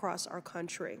 and across our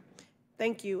country.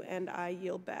 Thank you, and I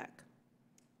yield back.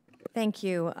 Thank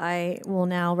you. I will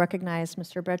now recognize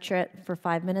Mr. Bretschett for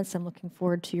 5 minutes. I'm looking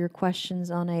forward to your questions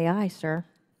on AI, sir.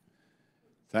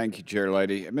 Thank you, Chair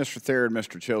Lady. Mr. Thayer and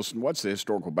Mr. Chilson, what's the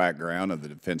historical background of the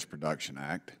Defense Production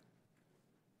Act?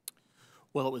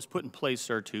 Well, it was put in place,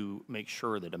 sir, to make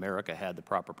sure that America had the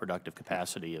proper productive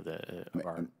capacity of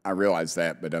our. I realize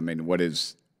that, but I mean, what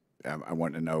is? I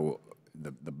want to know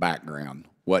the background.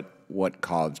 What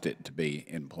caused it to be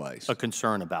in place? A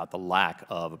concern about the lack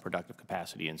of a productive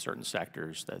capacity in certain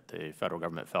sectors that the federal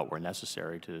government felt were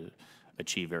necessary to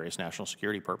achieve various national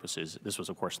security purposes. This was,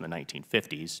 of course, in the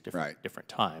 1950s, different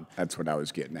time. That's what I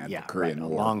was getting at. Yeah, the Korean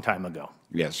War. A long time ago.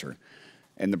 Yes, sir.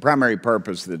 And the primary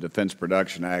purpose of the Defense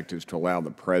Production Act is to allow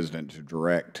the president to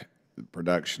direct the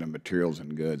production of materials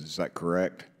and goods. Is that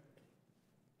correct?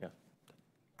 Yeah,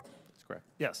 that's correct.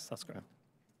 Yes, that's correct.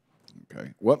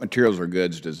 Okay. What materials or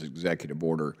goods does Executive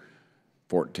Order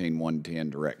 14110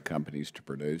 direct companies to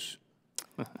produce?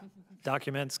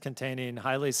 Documents containing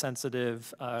highly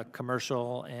sensitive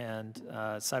commercial and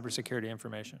cybersecurity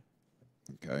information.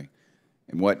 Okay.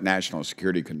 And what national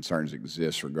security concerns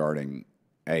exist regarding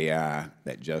AI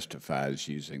that justifies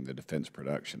using the Defense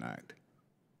Production Act?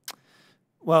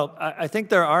 Well, I think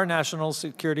there are national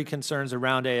security concerns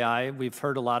around AI. We've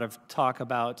heard a lot of talk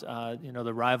about,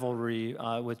 the rivalry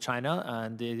with China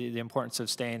and the importance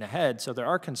of staying ahead. So there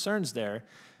are concerns there.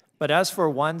 But as for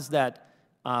ones that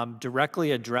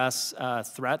directly address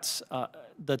threats,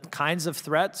 the kinds of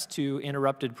threats to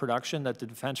interrupted production that the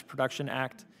Defense Production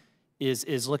Act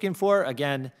is looking for,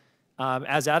 again,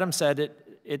 as Adam said,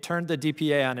 it turned the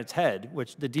DPA on its head,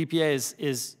 which the DPA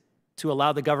is to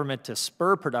allow the government to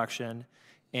spur production,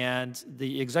 and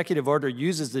the executive order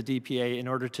uses the DPA in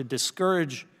order to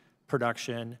discourage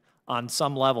production on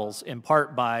some levels, in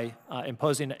part by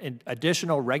imposing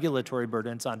additional regulatory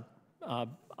burdens on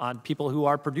people who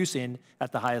are producing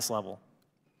at the highest level.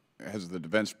 Has the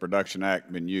Defense Production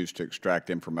Act been used to extract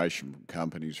information from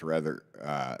companies rather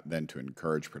than to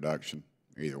encourage production?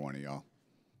 Either one of y'all?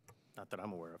 Not that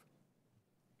I'm aware of.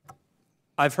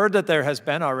 I've heard that there has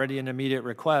been already an immediate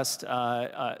request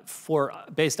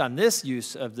based on this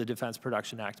use of the Defense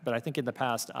Production Act, but I think in the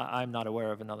past I'm not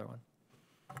aware of another one.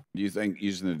 Do you think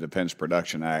using the Defense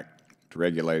Production Act to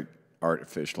regulate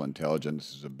artificial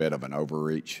intelligence is a bit of an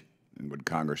overreach? And would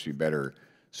Congress be better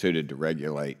suited to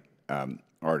regulate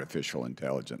artificial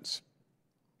intelligence?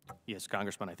 Yes,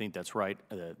 Congressman, I think that's right.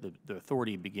 The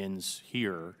authority begins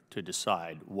here to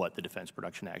decide what the Defense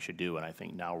Production Act should do, and I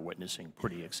think now we're witnessing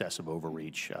pretty excessive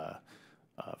overreach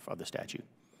of the statute.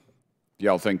 Do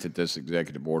y'all think that this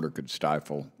executive order could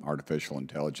stifle artificial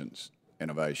intelligence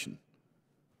innovation?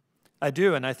 I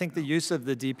do, and I think the use of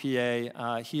the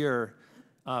DPA here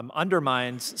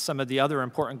undermines some of the other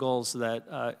important goals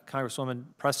that Congresswoman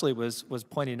Presley was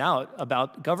pointing out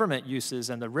about government uses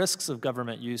and the risks of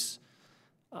government use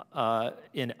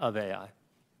of AI.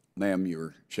 Ma'am, you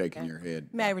were shaking your head.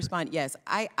 May I respond? Yes.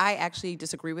 I actually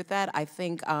disagree with that. I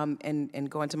think, and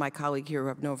going to my colleague here who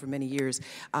I've known for many years,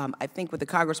 I think what the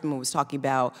Congressman was talking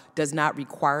about does not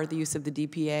require the use of the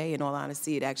DPA. In all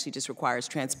honesty, it actually just requires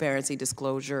transparency,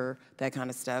 disclosure, that kind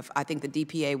of stuff. I think the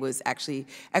DPA was actually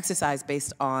exercised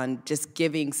based on just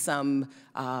giving some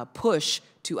push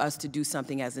to us to do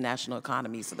something as a national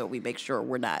economy so that we make sure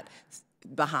we're not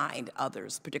behind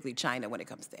others, particularly China, when it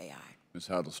comes to AI. Ms.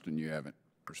 Huddleston, you haven't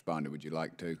responded. Would you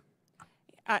like to?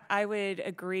 I would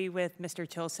agree with Mr.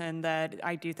 Chilson that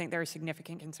I do think there are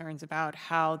significant concerns about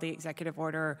how the executive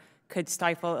order could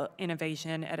stifle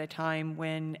innovation at a time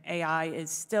when AI is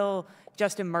still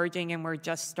just emerging and we're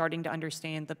just starting to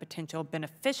understand the potential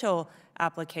beneficial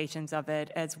applications of it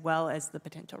as well as the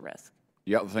potential risk.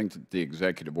 Do y'all think that the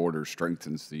executive order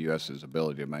strengthens the U.S.'s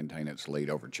ability to maintain its lead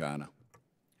over China?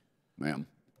 Ma'am.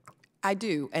 I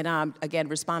do, and again,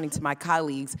 responding to my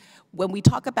colleagues, when we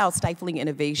talk about stifling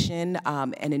innovation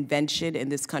and invention in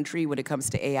this country when it comes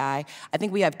to AI, I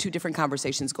think we have two different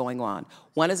conversations going on.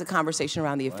 One is a conversation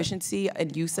around the efficiency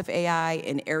and use of AI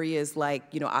in areas like,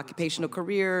 occupational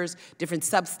careers, different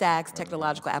substacks,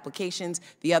 technological applications.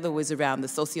 The other was around the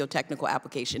socio-technical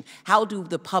application. How does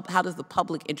the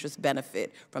public interest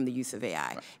benefit from the use of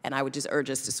AI? And I would just urge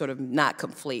us to sort of not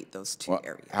conflate those two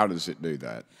areas. How does it do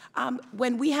that?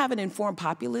 When we have an informed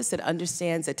populace that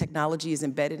understands that technology is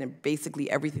embedded in basically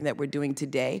everything that we're doing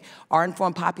today, our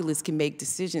informed populace can make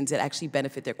decisions that actually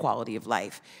benefit their quality of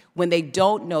life. When they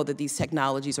don't know that these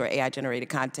technologies or AI-generated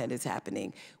content is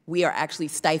happening, we are actually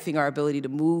stifling our ability to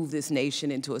move this nation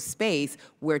into a space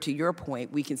where, to your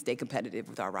point, we can stay competitive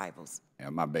with our rivals. Yeah,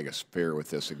 my biggest fear with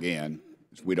this, again,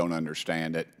 is we don't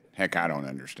understand it. Heck, I don't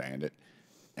understand it.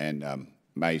 And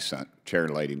Mace, Chair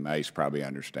Lady Mace probably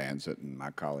understands it, and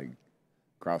my colleague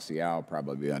across the aisle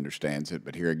probably understands it.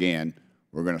 But here again,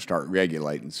 we're going to start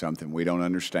regulating something we don't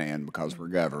understand because we're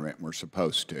government and we're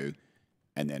supposed to.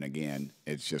 And then again,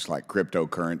 it's just like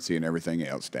cryptocurrency and everything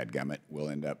else, dadgummit, we'll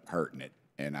end up hurting it.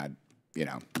 And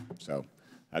so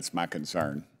that's my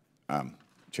concern.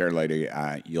 Chair Lady,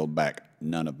 I yield back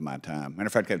none of my time. Matter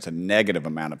of fact, it's a negative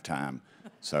amount of time.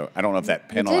 So I don't know if that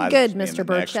penalizes good, me Mr. in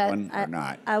the next Burchett. one or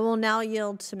not. I will now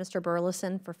yield to Mr.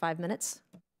 Burleson for 5 minutes.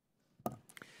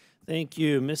 Thank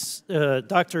you.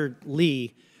 Dr.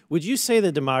 Lee, would you say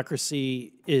that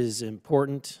democracy is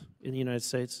important in the United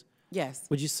States? Yes.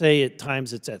 Would you say at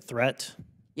times it's at threat?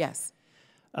 Yes.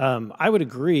 I would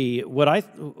agree. What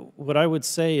I would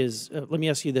say is, let me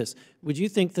ask you this. Would you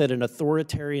think that an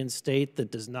authoritarian state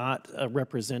that does not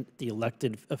represent the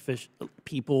elected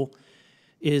people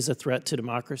is a threat to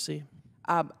democracy?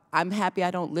 I'm happy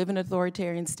I don't live in an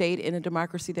authoritarian state in a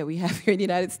democracy that we have here in the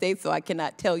United States, so I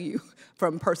cannot tell you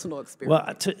from personal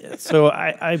experience. Well, so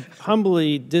I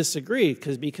humbly disagree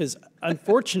because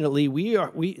unfortunately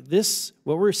what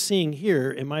we're seeing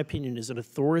here, in my opinion, is an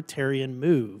authoritarian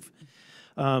move.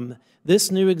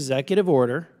 This new executive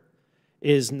order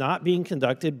is not being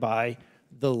conducted by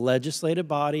the legislative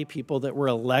body, people that were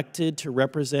elected to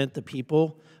represent the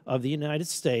people of the United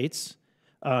States.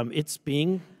 It's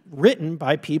being written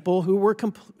by people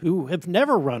who have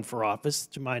never run for office,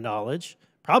 to my knowledge,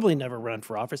 probably never run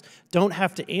for office, don't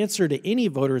have to answer to any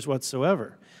voters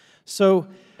whatsoever. So,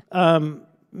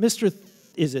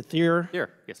 is it Thier? Thier,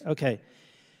 yes. Okay.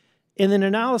 In an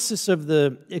analysis of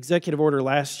the executive order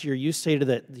last year, you stated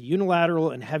that the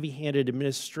unilateral and heavy-handed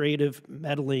administrative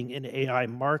meddling in AI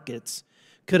markets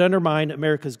could undermine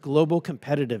America's global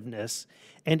competitiveness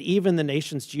and even the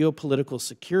nation's geopolitical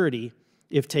security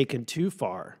if taken too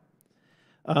far.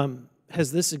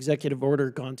 Has this executive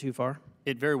order gone too far?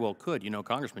 It very well could. You know,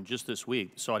 Congressman, just this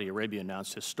week, Saudi Arabia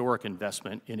announced historic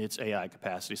investment in its AI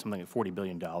capacity, something like $40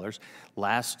 billion.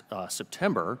 Last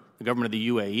September, the government of the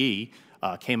UAE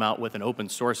came out with an open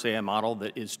source AI model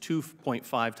that is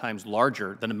 2.5 times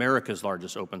larger than America's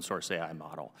largest open source AI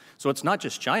model. So it's not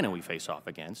just China we face off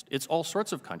against, it's all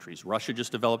sorts of countries. Russia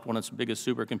just developed one of its biggest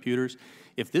supercomputers.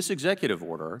 If this executive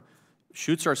order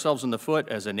shoots ourselves in the foot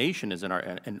as a nation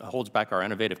and holds back our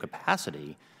innovative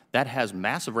capacity, that has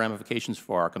massive ramifications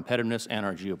for our competitiveness and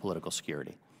our geopolitical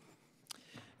security.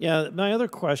 Yeah, my other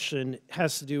question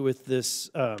has to do with this,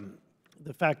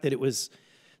 the fact that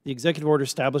the executive order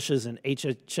establishes an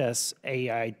HHS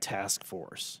AI task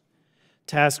force,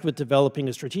 tasked with developing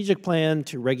a strategic plan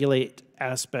to regulate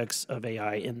aspects of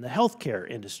AI in the healthcare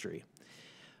industry,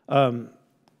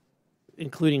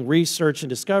 including research and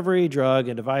discovery, drug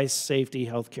and device safety,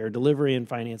 healthcare delivery and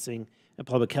financing, and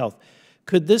public health.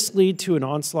 Could this lead to an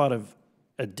onslaught of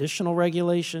additional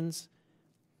regulations?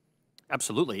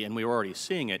 Absolutely, and we're already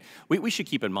seeing it. We should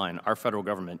keep in mind our federal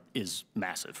government is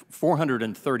massive.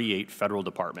 438 federal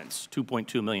departments,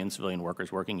 2.2 million civilian workers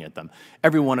working at them.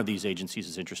 Every one of these agencies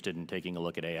is interested in taking a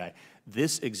look at AI.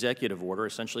 This executive order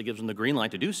essentially gives them the green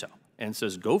light to do so and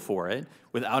says go for it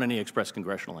without any express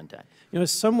congressional intent. You know,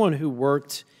 as someone who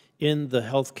worked in the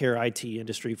healthcare IT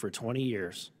industry for 20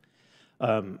 years,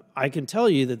 I can tell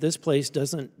you that this place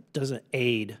doesn't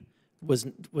aid,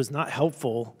 was not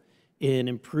helpful in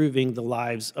improving the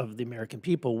lives of the American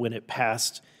people when it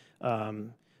passed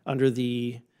under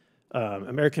the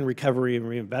American Recovery and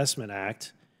Reinvestment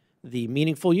Act, the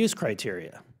meaningful use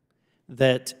criteria,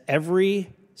 that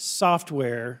every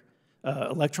software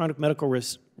electronic medical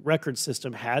record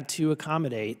system had to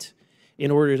accommodate in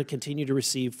order to continue to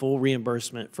receive full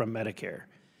reimbursement from Medicare.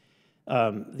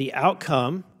 The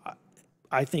outcome,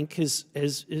 I think,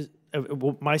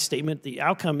 my statement, the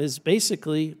outcome is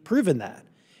basically proven that.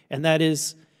 And that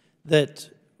is that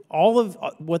all of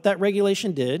what that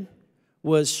regulation did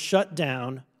was shut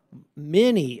down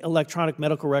many electronic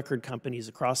medical record companies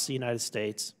across the United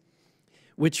States,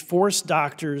 which forced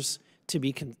doctors to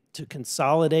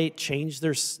consolidate, change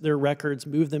their records,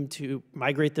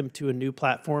 migrate them to a new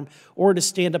platform, or to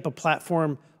stand up a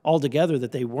platform altogether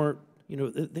that they weren't,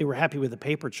 they were happy with the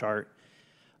paper chart.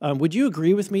 Would you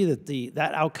agree with me that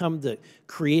that outcome,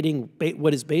 creating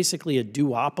what is basically a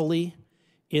duopoly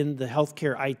in the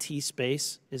healthcare IT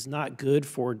space, is not good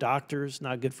for doctors,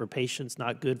 not good for patients,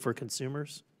 not good for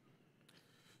consumers?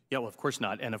 Yeah, well, of course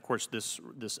not. And of course, this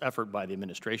effort by the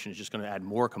administration is just going to add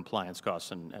more compliance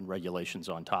costs and regulations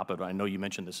on top of it. I know you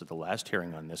mentioned this at the last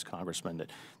hearing on this, Congressman,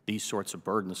 that these sorts of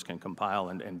burdens can compile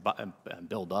and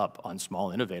build up on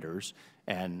small innovators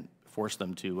and force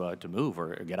them to move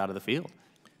or get out of the field.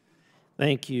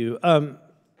 Thank you. And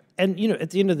at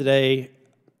the end of the day,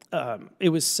 it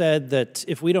was said that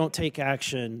if we don't take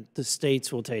action, the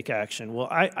states will take action. Well,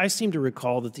 I seem to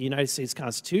recall that the United States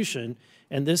Constitution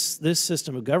and this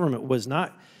system of government was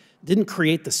not didn't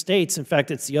create the states. In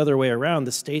fact, it's the other way around.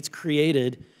 The states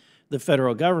created the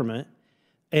federal government.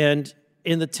 And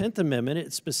in the 10th Amendment,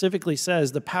 it specifically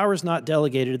says the powers not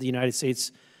delegated to the United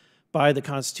States by the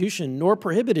Constitution, nor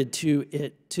prohibited to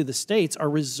the states, are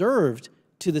reserved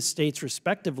to the states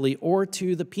respectively or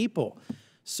to the people.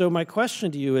 So my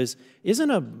question to you is,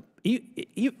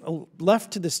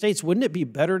 left to the states, wouldn't it be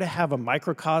better to have a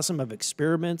microcosm of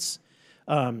experiments,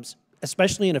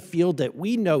 especially in a field that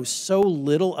we know so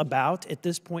little about at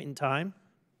this point in time?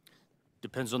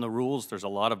 Depends on the rules. There's a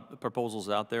lot of proposals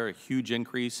out there, a huge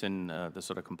increase in the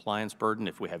sort of compliance burden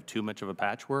if we have too much of a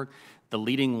patchwork. The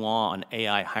leading law on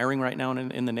AI hiring right now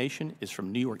in the nation is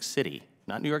from New York City,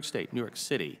 not New York State, New York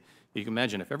City. You can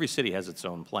imagine if every city has its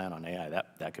own plan on AI,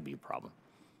 that could be a problem.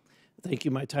 Thank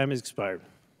you. My time has expired.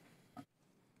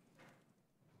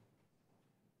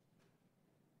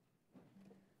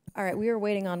 All right, we are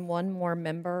waiting on one more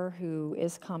member who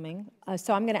is coming.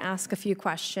 So I'm going to ask a few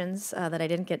questions that I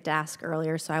didn't get to ask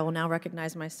earlier, so I will now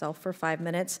recognize myself for 5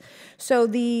 minutes. So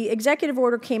the executive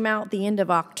order came out the end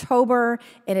of October,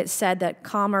 and it said that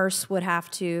Commerce would have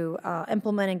to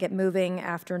implement and get moving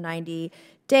after 90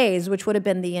 days, which would have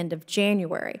been the end of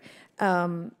January.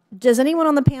 Does anyone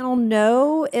on the panel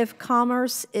know if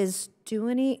Commerce is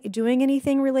doing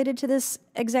anything related to this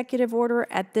executive order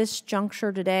at this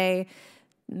juncture today?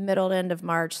 Middle to end of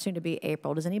March, soon to be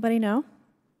April. Does anybody know?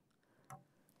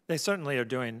 They certainly are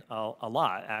doing a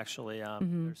lot, actually.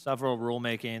 There's several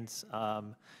rulemakings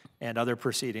and other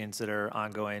proceedings that are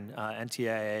ongoing.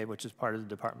 NTIA, which is part of the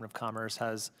Department of Commerce,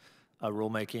 has a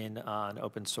rulemaking on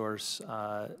open source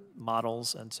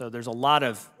models. And so there's a lot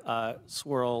of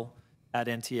swirl at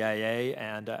NTIA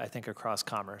and I think across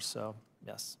Commerce, so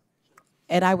yes.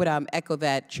 And I would echo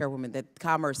that, Chairwoman, that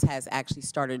Commerce has actually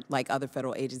started, like other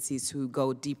federal agencies, who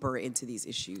go deeper into these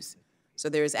issues. So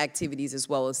there's activities as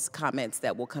well as comments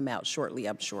that will come out shortly,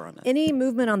 I'm sure, on that. Any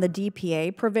movement on the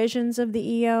DPA provisions of the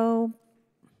EO?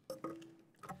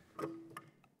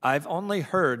 I've only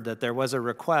heard that there was a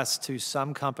request to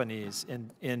some companies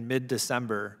in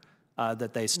mid-December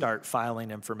that they start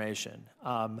filing information.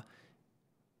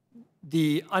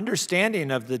 The understanding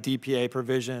of the DPA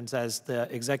provisions as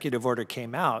the executive order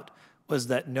came out was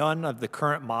that none of the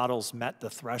current models met the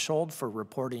threshold for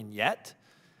reporting yet.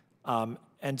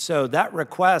 And so that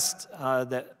request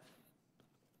that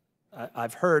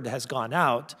I've heard has gone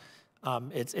out.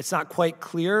 It's not quite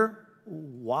clear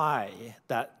why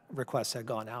that request had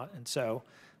gone out. And so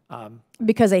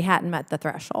Because they hadn't met the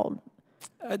threshold.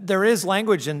 There is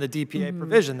language in the DPA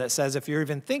provision that says if you're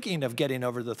even thinking of getting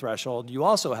over the threshold, you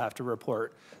also have to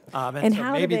report. And so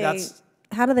how maybe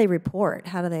how do they report?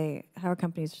 How are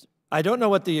companies? I don't know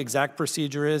what the exact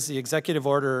procedure is. The executive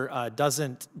order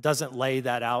doesn't lay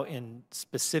that out in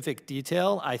specific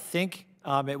detail. I think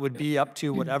it would be up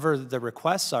to whatever the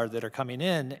requests are that are coming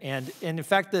in. And in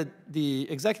fact, the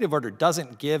executive order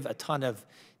doesn't give a ton of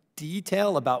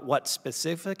detail about what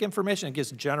specific information. It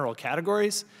gives general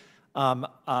categories. But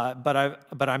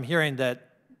I'm hearing that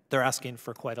they're asking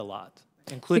for quite a lot,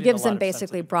 including It gives them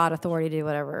basically broad authority to do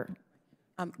whatever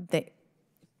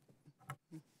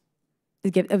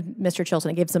Mr.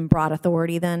 Chilton, it gives them broad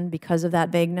authority then because of that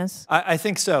vagueness? I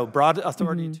think so. Broad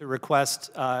authority to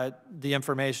request the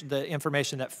information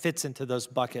that fits into those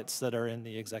buckets that are in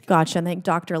the executive. Gotcha. I think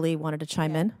Dr. Lee wanted to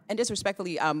chime in. And just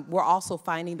respectfully, we're also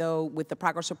finding, though, with the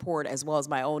progress report as well as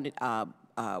my own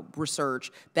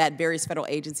research, that various federal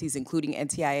agencies, including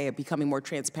NTIA, are becoming more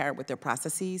transparent with their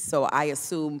processes. So I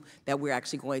assume that we're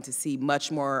actually going to see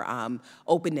much more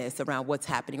openness around what's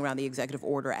happening around the executive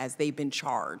order as they've been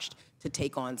charged to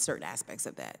take on certain aspects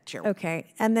of that, Chairwoman. Okay.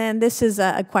 And then this is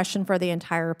a question for the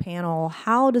entire panel.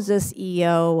 How does this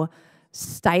EO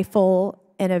stifle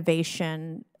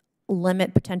innovation,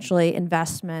 limit potentially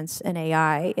investments in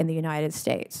AI in the United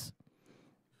States?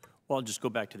 Well, I'll just go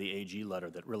back to the AG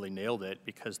letter that really nailed it,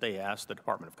 because they asked the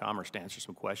Department of Commerce to answer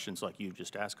some questions like you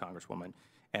just asked, Congresswoman.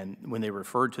 And when they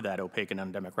referred to that opaque and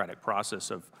undemocratic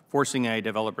process of forcing AI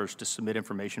developers to submit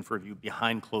information for review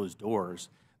behind closed doors,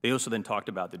 they also then talked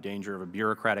about the danger of a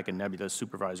bureaucratic and nebulous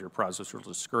supervisory process which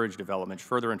will discourage development,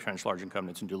 further entrench large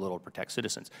incumbents, and do little to protect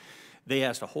citizens. They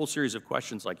asked a whole series of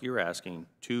questions like you're asking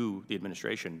to the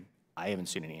administration. I haven't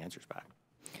seen any answers back.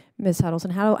 Ms. Huddleston,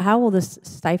 how will this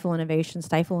stifle innovation,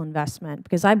 stifle investment?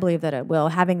 Because I believe that it will,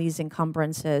 having these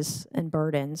encumbrances and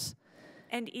burdens.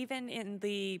 And even in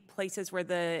the places where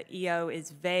the EO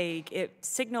is vague, it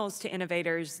signals to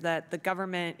innovators that the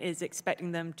government is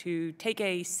expecting them to take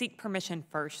a seek permission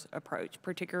first approach,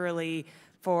 particularly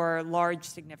for large,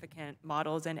 significant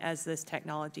models and as this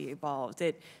technology evolves.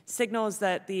 It signals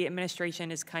that the administration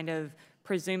is kind of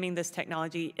presuming this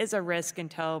technology is a risk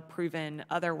until proven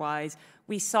otherwise.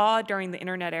 We saw during the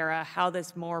internet era how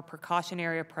this more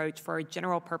precautionary approach for a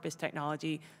general purpose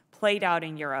technology played out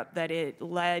in Europe, that it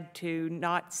led to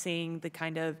not seeing the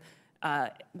kind of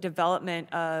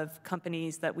development of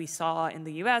companies that we saw in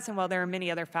the US. And while there are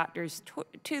many other factors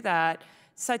to that,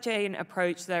 such an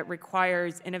approach that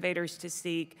requires innovators to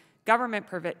seek government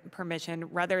permission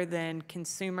rather than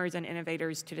consumers and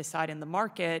innovators to decide in the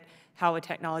market how a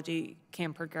technology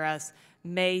can progress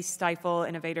may stifle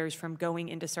innovators from going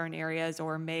into certain areas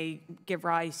or may give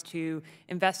rise to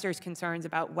investors' concerns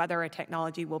about whether a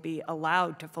technology will be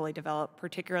allowed to fully develop,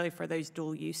 particularly for those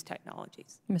dual-use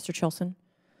technologies. Mr. Chilson.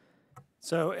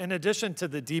 So in addition to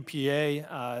the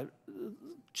DPA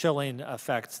chilling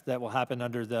effect that will happen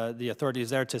under the authorities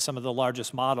there to some of the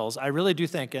largest models, I really do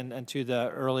think, and to the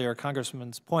earlier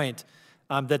Congressman's point,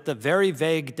 that the very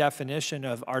vague definition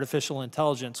of artificial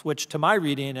intelligence, which to my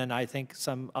reading, and I think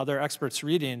some other experts'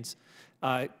 readings,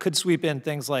 could sweep in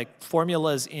things like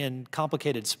formulas in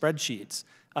complicated spreadsheets.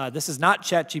 This is not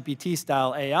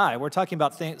ChatGPT-style AI. We're talking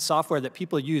about software that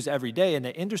people use every day and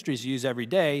that industries use every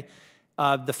day.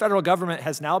 The federal government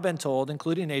has now been told,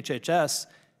 including HHS,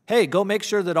 hey, go make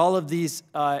sure that all of these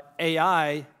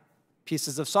AI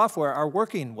pieces of software are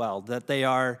working well, that they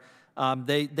are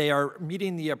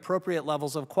meeting the appropriate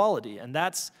levels of quality. And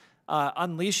that's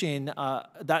unleashing,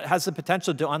 that has the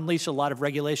potential to unleash a lot of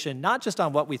regulation, not just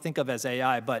on what we think of as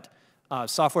AI, but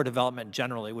software development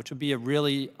generally, which would be a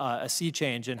really a sea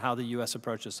change in how the U.S.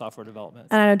 approaches software development.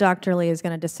 And I know Dr. Lee is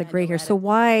going to disagree here. So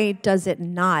why does it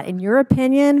not, in your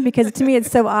opinion? Because to me it's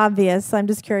so obvious. I'm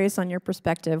just curious on your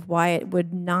perspective why it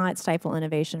would not stifle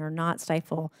innovation or not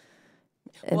stifle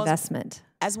investment.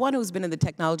 As one who's been in the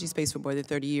technology space for more than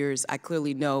 30 years, I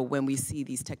clearly know when we see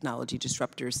these technology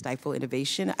disruptors stifle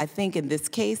innovation. I think in this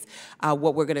case,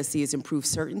 what we're going to see is improved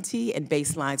certainty and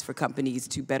baselines for companies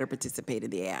to better participate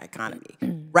in the AI economy.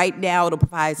 Right now, it'll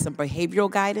provide some behavioral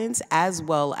guidance as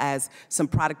well as some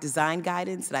product design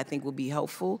guidance that I think will be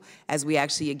helpful as we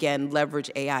actually, again, leverage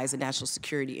AI as a national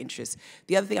security interest.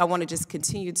 The other thing I want to just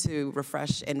continue to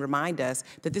refresh and remind us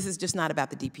that this is just not about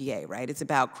the DPA, right? It's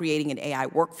about creating an AI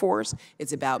workforce.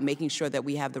 It's about making sure that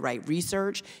we have the right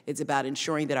research. It's about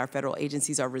ensuring that our federal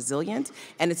agencies are resilient.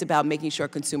 And it's about making sure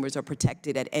consumers are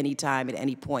protected at any time, at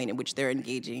any point in which they're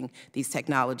engaging these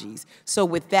technologies. So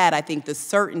with that, I think the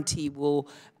certainty will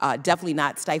definitely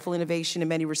not stifle innovation in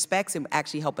many respects and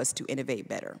actually help us to innovate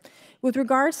better. With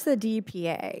regards to the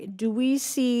DPA, do we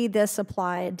see this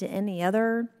applied to any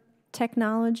other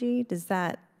technology? Is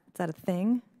that a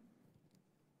thing?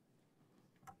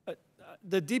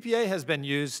 The DPA has been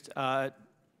used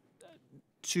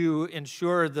to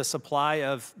ensure the supply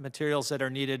of materials that are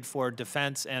needed for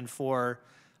defense and for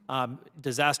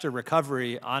disaster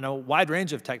recovery on a wide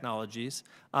range of technologies.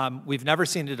 We've never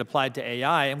seen it applied to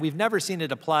AI, and we've never seen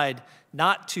it applied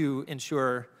not to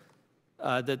ensure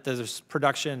that there's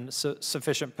production,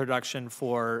 sufficient production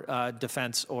for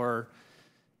defense or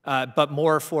but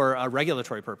more for a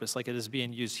regulatory purpose, like it is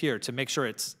being used here, to make sure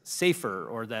it's safer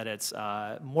or that it's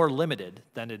more limited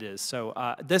than it is. So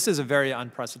this is a very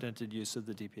unprecedented use of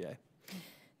the DPA.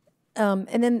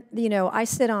 And then, you know, I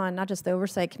sit on not just the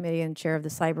Oversight Committee and chair of the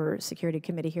Cybersecurity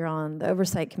Committee here on the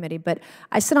Oversight Committee, but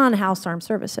I sit on House Armed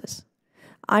Services.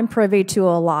 I'm privy to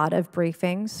a lot of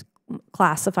briefings,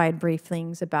 classified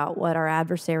briefings about what our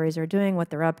adversaries are doing, what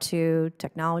they're up to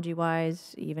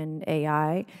technology-wise, even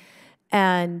AI.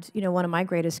 And, you know, one of my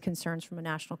greatest concerns from a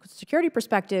national security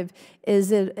perspective is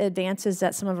the advances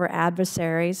that some of our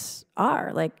adversaries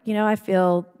are. Like, you know, I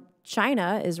feel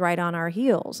China is right on our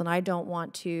heels, and I don't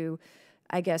want to,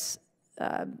 I guess,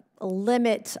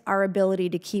 limit our ability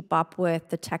to keep up with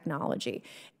the technology.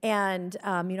 And,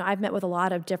 you know, I've met with a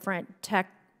lot of different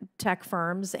tech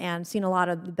firms and seen a lot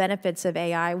of the benefits of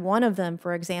AI. One of them,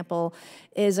 for example,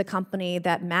 is a company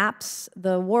that maps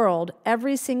the world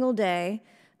every single day.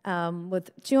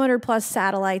 With 200 plus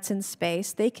satellites in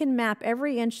space, they can map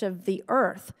every inch of the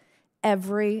Earth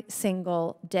every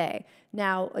single day.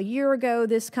 Now, a year ago,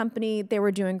 this company, they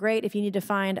were doing great. If you need to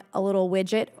find a little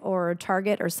widget or a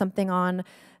target or something on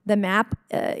the map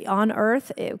on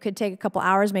Earth, it could take a couple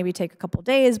hours, maybe take a couple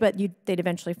days, but they'd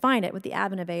eventually find it. With the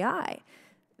advent of AI,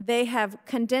 they have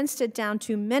condensed it down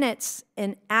to minutes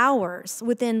and hours.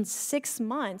 Within 6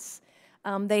 months,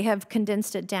 they have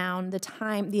condensed it down,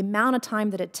 the amount of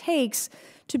time that it takes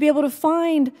to be able to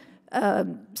find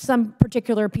some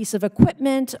particular piece of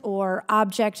equipment or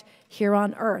object here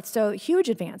on Earth. So huge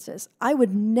advances. I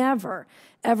would never,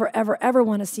 ever, ever, ever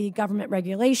want to see government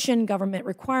regulation, government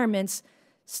requirements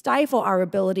stifle our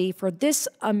ability for this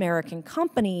American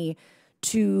company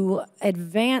to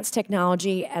advance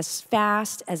technology as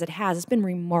fast as it has. It's been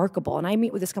remarkable. And I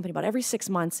meet with this company about every 6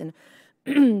 months, and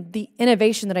the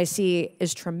innovation that I see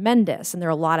is tremendous. And there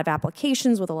are a lot of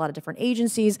applications with a lot of different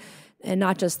agencies, and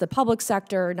not just the public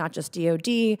sector, not just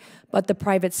DoD, but the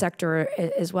private sector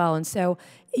as well. And so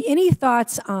any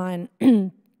thoughts on,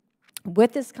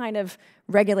 with this kind of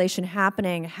regulation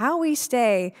happening, how we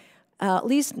stay at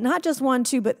least not just 1,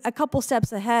 2, but a couple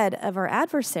steps ahead of our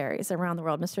adversaries around the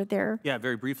world? Mr. Thayer? Yeah,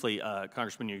 very briefly,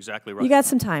 Congressman, you're exactly right. You got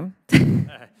some time.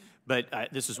 But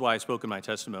this is why I spoke in my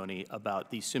testimony about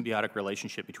the symbiotic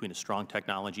relationship between a strong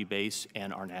technology base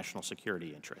and our national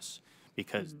security interests,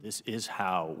 because this is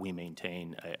how we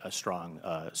maintain a strong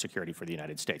security for the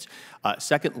United States.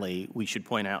 Secondly, we should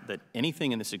point out that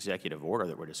anything in this executive order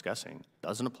that we're discussing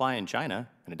doesn't apply in China,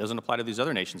 and it doesn't apply to these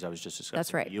other nations I was just discussing.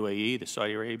 That's right. The UAE, the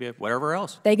Saudi Arabia, whatever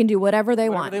else. They can do whatever they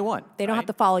want. Whatever they want. They don't right? have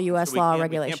to follow U.S. So law we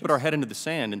regulations. can't put our head into the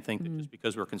sand and think that just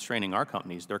because we're constraining our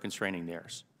companies, they're constraining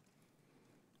theirs.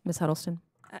 Ms. Huddleston?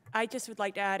 I just would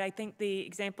like to add, I think the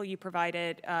example you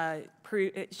provided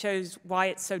it shows why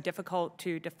it's so difficult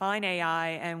to define AI,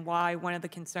 and why one of the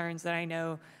concerns that I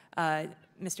know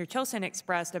Mr. Chilson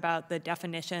expressed about the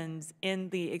definitions in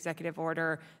the executive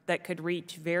order that could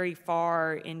reach very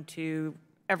far into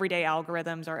everyday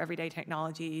algorithms or everyday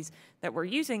technologies that we're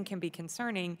using can be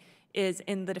concerning, is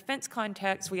in the defense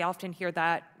context, we often hear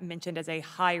that mentioned as a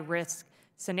high-risk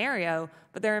scenario,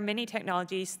 but there are many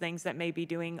technologies, things that may be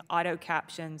doing auto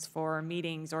captions for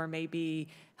meetings, or maybe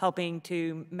helping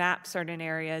to map certain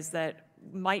areas that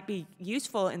might be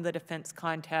useful in the defense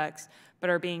context, but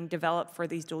are being developed for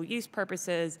these dual use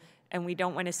purposes, and we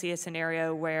don't want to see a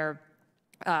scenario where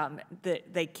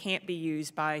they can't be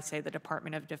used by, say, the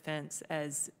Department of Defense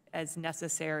as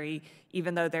necessary,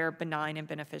 even though they're benign and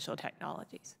beneficial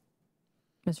technologies.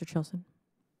 Mr. Chilson?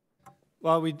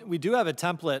 Well, we do have a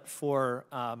template for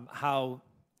how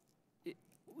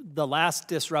the last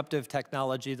disruptive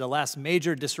technology, the last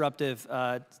major disruptive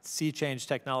sea change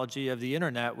technology of the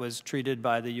internet was treated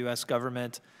by the U.S.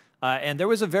 government. And there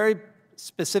was a very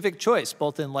specific choice,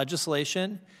 both in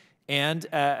legislation and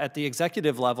at the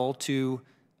executive level, to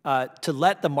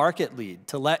let the market lead,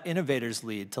 to let innovators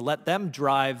lead, to let them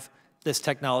drive this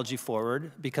technology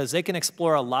forward, because they can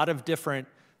explore a lot of different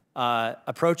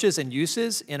approaches and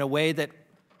uses in a way that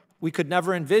we could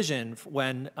never envision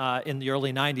when in the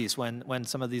early 90s when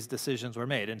some of these decisions were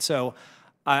made. And so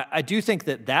I do think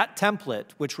that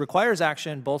template, which requires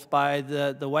action both by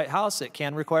the White House, it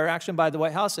can require action by the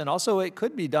White House, and also it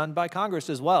could be done by Congress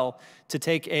as well, to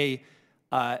take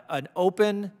an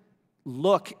open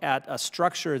look at a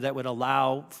structure that would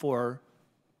allow for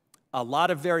a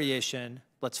lot of variation.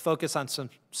 Let's focus on some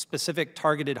specific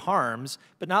targeted harms,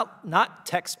 but not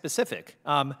tech-specific.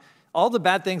 All the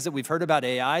bad things that we've heard about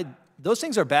AI, those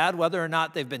things are bad whether or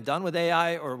not they've been done with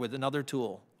AI or with another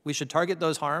tool. We should target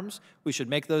those harms. We should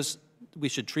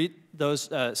treat those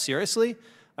seriously,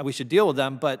 and we should deal with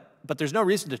them, but there's no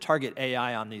reason to target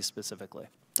AI on these specifically.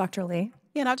 Dr. Lee?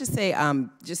 Yeah, and I'll just say,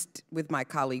 just with my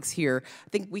colleagues here, I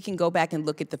think we can go back and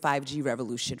look at the 5G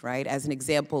revolution, right, as an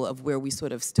example of where we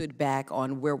sort of stood back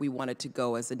on where we wanted to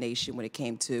go as a nation when it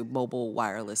came to mobile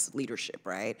wireless leadership,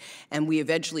 right? And we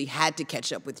eventually had to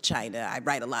catch up with China. I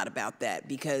write a lot about that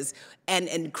because,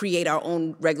 and create our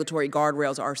own regulatory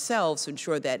guardrails ourselves to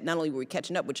ensure that not only were we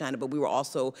catching up with China, but we were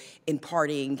also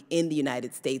imparting in the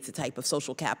United States a type of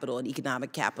social capital and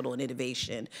economic capital and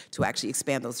innovation to actually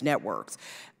expand those networks.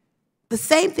 The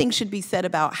same thing should be said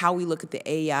about how we look at the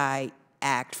AI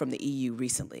Act from the EU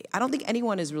recently. I don't think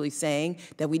anyone is really saying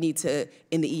that we need to,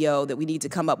 in the EO, that we need to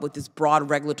come up with this broad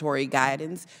regulatory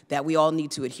guidance that we all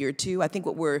need to adhere to. I think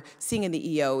what we're seeing in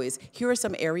the EO is, here are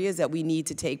some areas that we need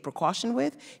to take precaution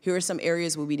with. Here are some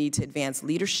areas where we need to advance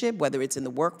leadership, whether it's in the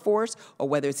workforce or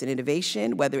whether it's in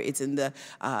innovation, whether it's in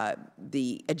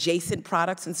the adjacent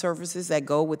products and services that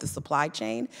go with the supply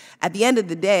chain. At the end of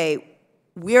the day,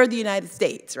 we're the United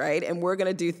States, right? And we're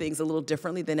gonna do things a little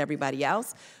differently than everybody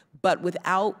else, but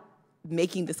without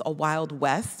making this a Wild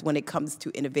West when it comes to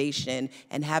innovation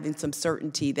and having some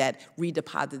certainty that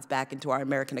redeposits back into our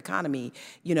American economy,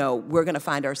 you know, we're gonna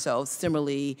find ourselves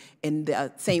similarly in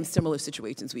the same similar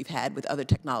situations we've had with other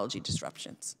technology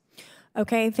disruptions.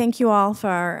 Okay, thank you all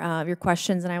for your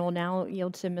questions, and I will now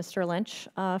yield to Mr. Lynch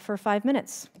for 5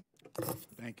 minutes.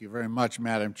 Thank you very much,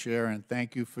 Madam Chair, and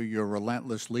thank you for your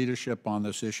relentless leadership on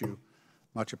this issue.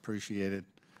 Much appreciated.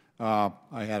 I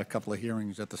had a couple of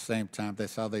hearings at the same time.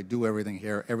 That's how they do everything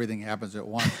here. Everything happens at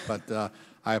once, but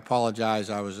I apologize.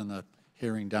 I was in the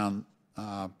hearing down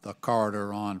the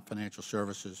corridor on financial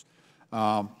services.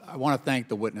 I want to thank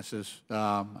the witnesses.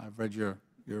 I've read your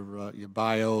your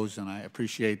bios, and I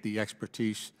appreciate the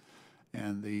expertise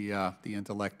and the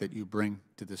intellect that you bring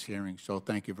to this hearing. So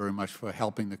thank you very much for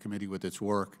helping the committee with its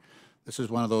work. This is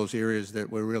one of those areas that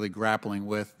we're really grappling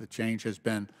with. The change has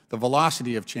been, the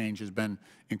velocity of change has been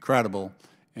incredible,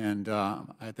 and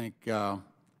I think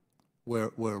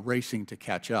we're racing to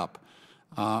catch up.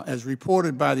 As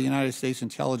reported by the United States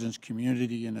intelligence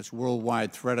community in its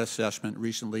worldwide threat assessment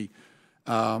recently,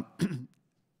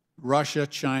 Russia,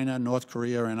 China, North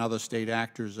Korea, and other state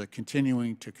actors are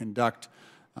continuing to conduct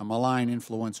malign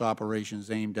influence operations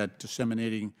aimed at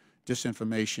disseminating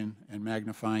disinformation and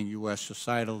magnifying U.S.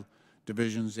 societal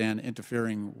divisions and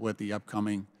interfering with the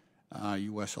upcoming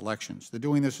U.S. elections. They're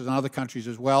doing this in other countries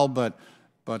as well, but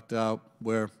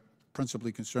we're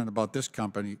principally concerned about this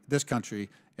country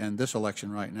and this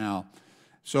election right now.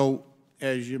 So,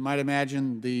 as you might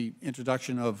imagine, the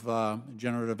introduction of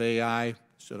generative AI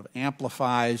sort of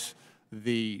amplifies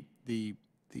the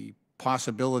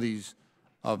possibilities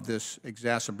of this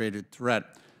exacerbated threat.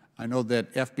 I know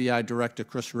that FBI Director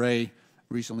Chris Wray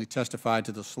recently testified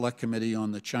to the Select Committee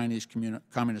on the Chinese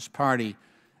Communist Party.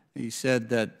 He said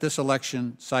that this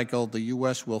election cycle, the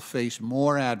U.S. will face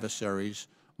more adversaries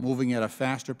moving at a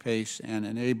faster pace and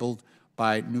enabled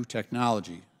by new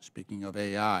technology, speaking of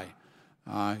AI.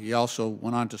 He also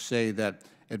went on to say that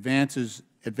advances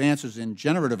in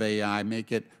generative AI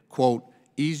make it, quote,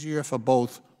 easier for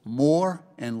both more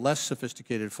and less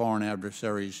sophisticated foreign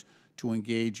adversaries to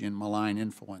engage in malign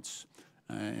influence.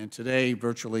 And today,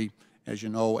 virtually, as you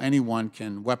know, anyone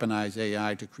can weaponize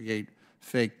AI to create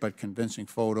fake but convincing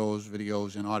photos,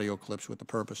 videos, and audio clips with the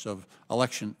purpose of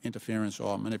election interference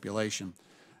or manipulation.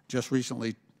 Just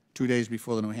recently, 2 days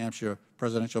before the New Hampshire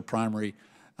presidential primary,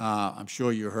 I'm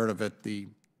sure you heard of it, the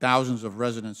thousands of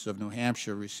residents of New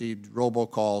Hampshire received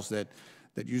robocalls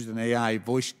that used an AI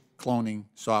voice cloning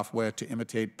software to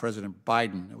imitate President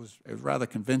Biden. It was rather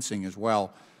convincing as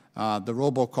well. The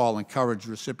robocall encouraged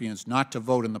recipients not to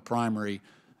vote in the primary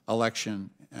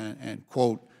election and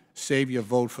quote, save your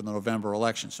vote for the November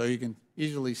election. So you can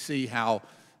easily see how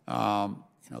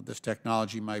this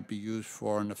technology might be used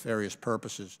for nefarious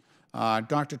purposes.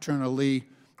 Dr. Turner-Lee,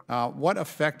 what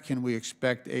effect can we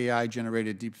expect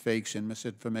AI-generated deepfakes and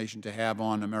misinformation to have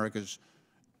on America's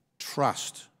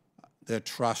trust, their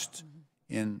trust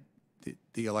in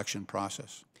the election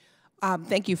process?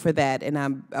 Thank you for that, and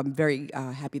I'm very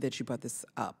happy that you brought this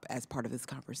up as part of this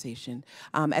conversation.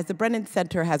 As the Brennan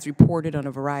Center has reported on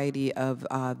a variety of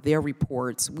their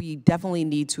reports, we definitely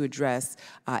need to address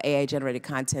AI-generated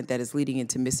content that is leading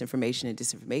into misinformation and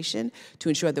disinformation to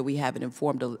ensure that we have an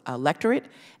informed electorate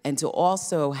and to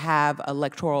also have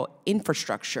electoral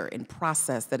infrastructure and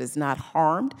process that is not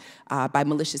harmed by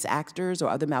malicious actors or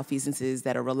other malfeasances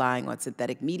that are relying on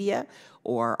synthetic media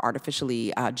or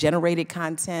artificially generated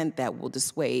content that will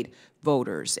dissuade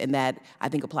voters. And that, I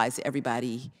think, applies to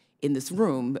everybody in this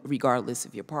room, regardless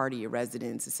of your party, your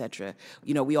residence, et cetera.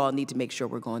 You know, we all need to make sure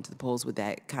we're going to the polls with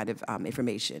that kind of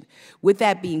information. With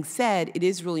that being said, it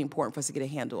is really important for us to get a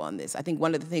handle on this. I think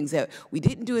one of the things that we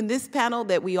didn't do in this panel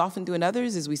that we often do in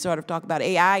others is we sort of talk about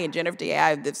AI and generative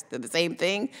AI, the same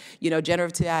thing. You know,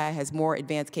 generative AI has more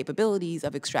advanced capabilities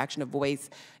of extraction of voice,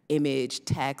 image,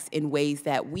 text in ways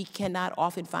that we cannot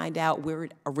often find out where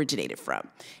it originated from.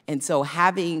 And so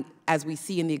having, as we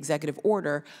see in the executive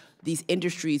order, these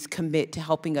industries commit to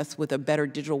helping us with a better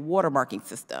digital watermarking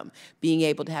system, being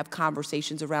able to have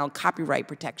conversations around copyright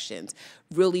protections,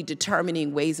 really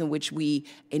determining ways in which we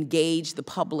engage the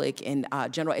public in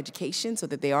general education so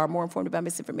that they are more informed about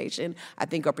misinformation, I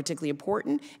think are particularly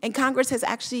important. And Congress has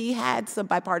actually had some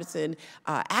bipartisan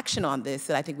action on this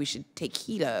that I think we should take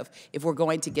heed of if we're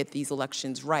going to get these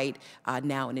elections right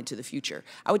now and into the future.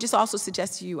 I would just also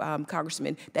suggest to you,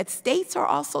 Congressman, that states are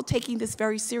also taking this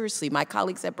very seriously. My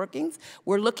colleagues at Brookings,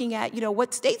 we're looking at,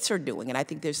 what states are doing, and I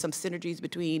think there's some synergies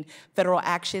between federal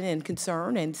action and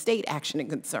concern and state action and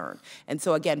concern. And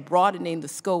so again, broadening the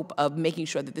scope of making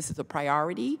sure that this is a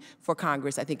priority for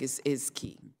Congress, I think is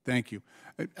key. Thank you.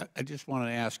 I just want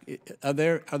to ask, are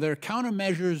there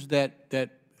countermeasures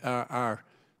that are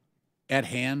at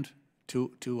hand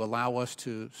to allow us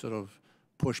to sort of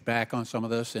push back on some of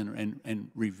this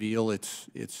and reveal its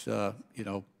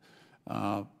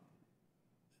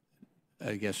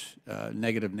I guess,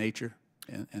 negative nature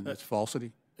and its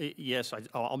falsity? Yes,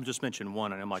 I'll just mention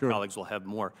one. I know my colleagues will have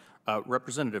more.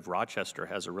 Representative Rochester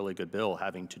has a really good bill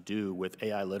having to do with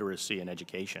AI literacy and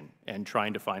education and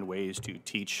trying to find ways to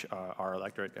teach our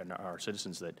electorate and our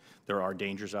citizens that there are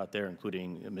dangers out there,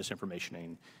 including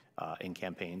misinformation in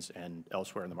campaigns and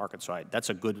elsewhere in the market. So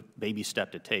that's a good baby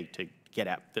step to take to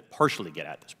partially get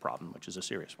at this problem, which is a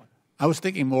serious one. I was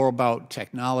thinking more about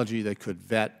technology that could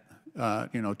vet,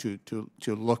 you know, to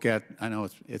look at. I know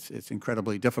it's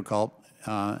incredibly difficult,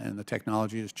 and the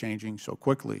technology is changing so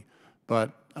quickly.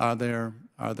 But are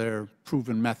there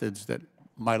proven methods that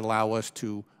might allow us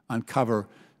to uncover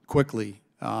quickly,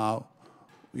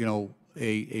 you know,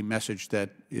 a message that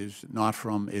is not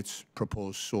from its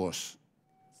proposed source?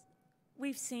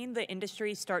 We've seen the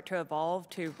industry start to evolve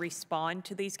to respond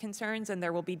to these concerns, and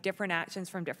there will be different actions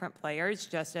from different players,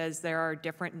 just as there are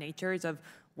different natures of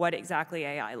what exactly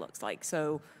AI looks like.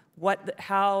 So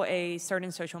how a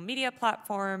certain social media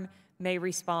platform may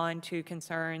respond to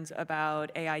concerns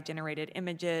about AI-generated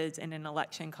images in an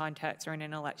election context or in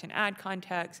an election ad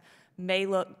context may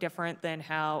look different than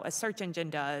how a search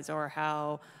engine does or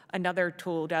how another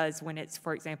tool does when it's,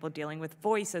 for example, dealing with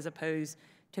voice as opposed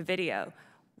to video.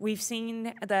 We've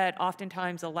seen that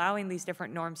oftentimes allowing these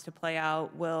different norms to play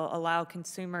out will allow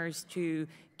consumers to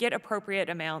get appropriate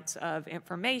amounts of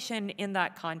information in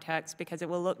that context because it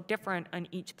will look different on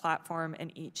each platform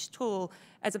and each tool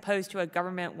as opposed to a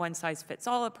government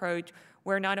one-size-fits-all approach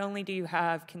where not only do you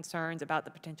have concerns about the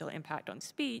potential impact on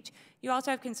speech, you also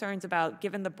have concerns about,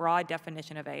 given the broad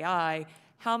definition of AI,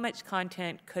 how much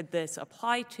content could this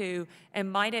apply to,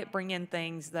 and might it bring in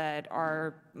things that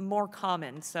are more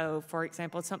common? So, for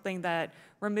example, something that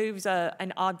removes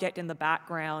an object in the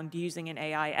background using an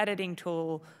AI editing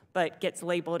tool, but gets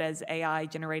labeled as AI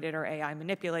generated or AI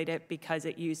manipulated because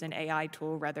it used an AI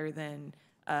tool rather than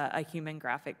a human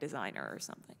graphic designer or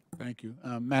something. Thank you.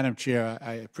 Madam Chair,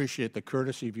 I appreciate the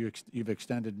courtesy you've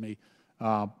extended me,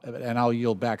 and I'll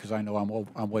yield back because I know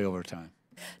I'm way over time.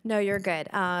 No, you're good.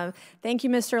 Thank you,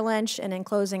 Mr. Lynch. And in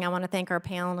closing, I want to thank our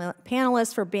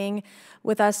panelists for being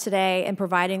with us today and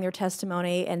providing their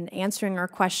testimony and answering our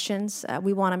questions.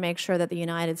 We want to make sure that the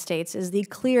United States is the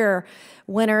clear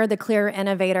winner, the clear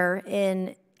innovator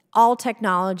in all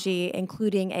technology,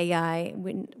 including AI.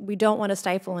 We don't want to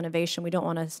stifle innovation. We don't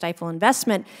want to stifle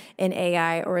investment in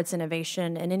AI or its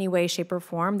innovation in any way, shape, or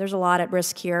form. There's a lot at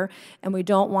risk here, and we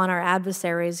don't want our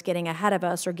adversaries getting ahead of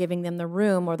us or giving them the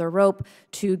room or the rope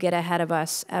to get ahead of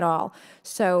us at all.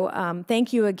 So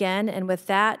thank you again, and with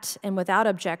that, and without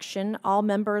objection, all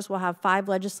members will have 5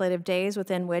 legislative days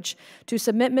within which to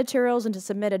submit materials and to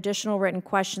submit additional written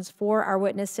questions for our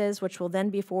witnesses, which will then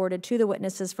be forwarded to the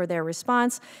witnesses for their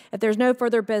response. If there's no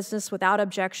further business, without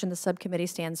objection, the subcommittee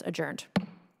stands adjourned.